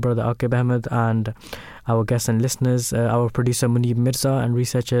 Brother Aqib Ahmed, and our guests and listeners, our producer Muneeb Mirza, and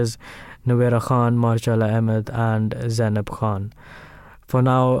researchers Nawira Khan, Mahruchhala Ahmed, and Zanib Khan. For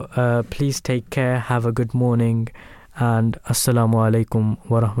now, please take care, have a good morning, and Assalamu alaikum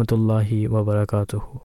wa rahmatullahi wa barakatuhu.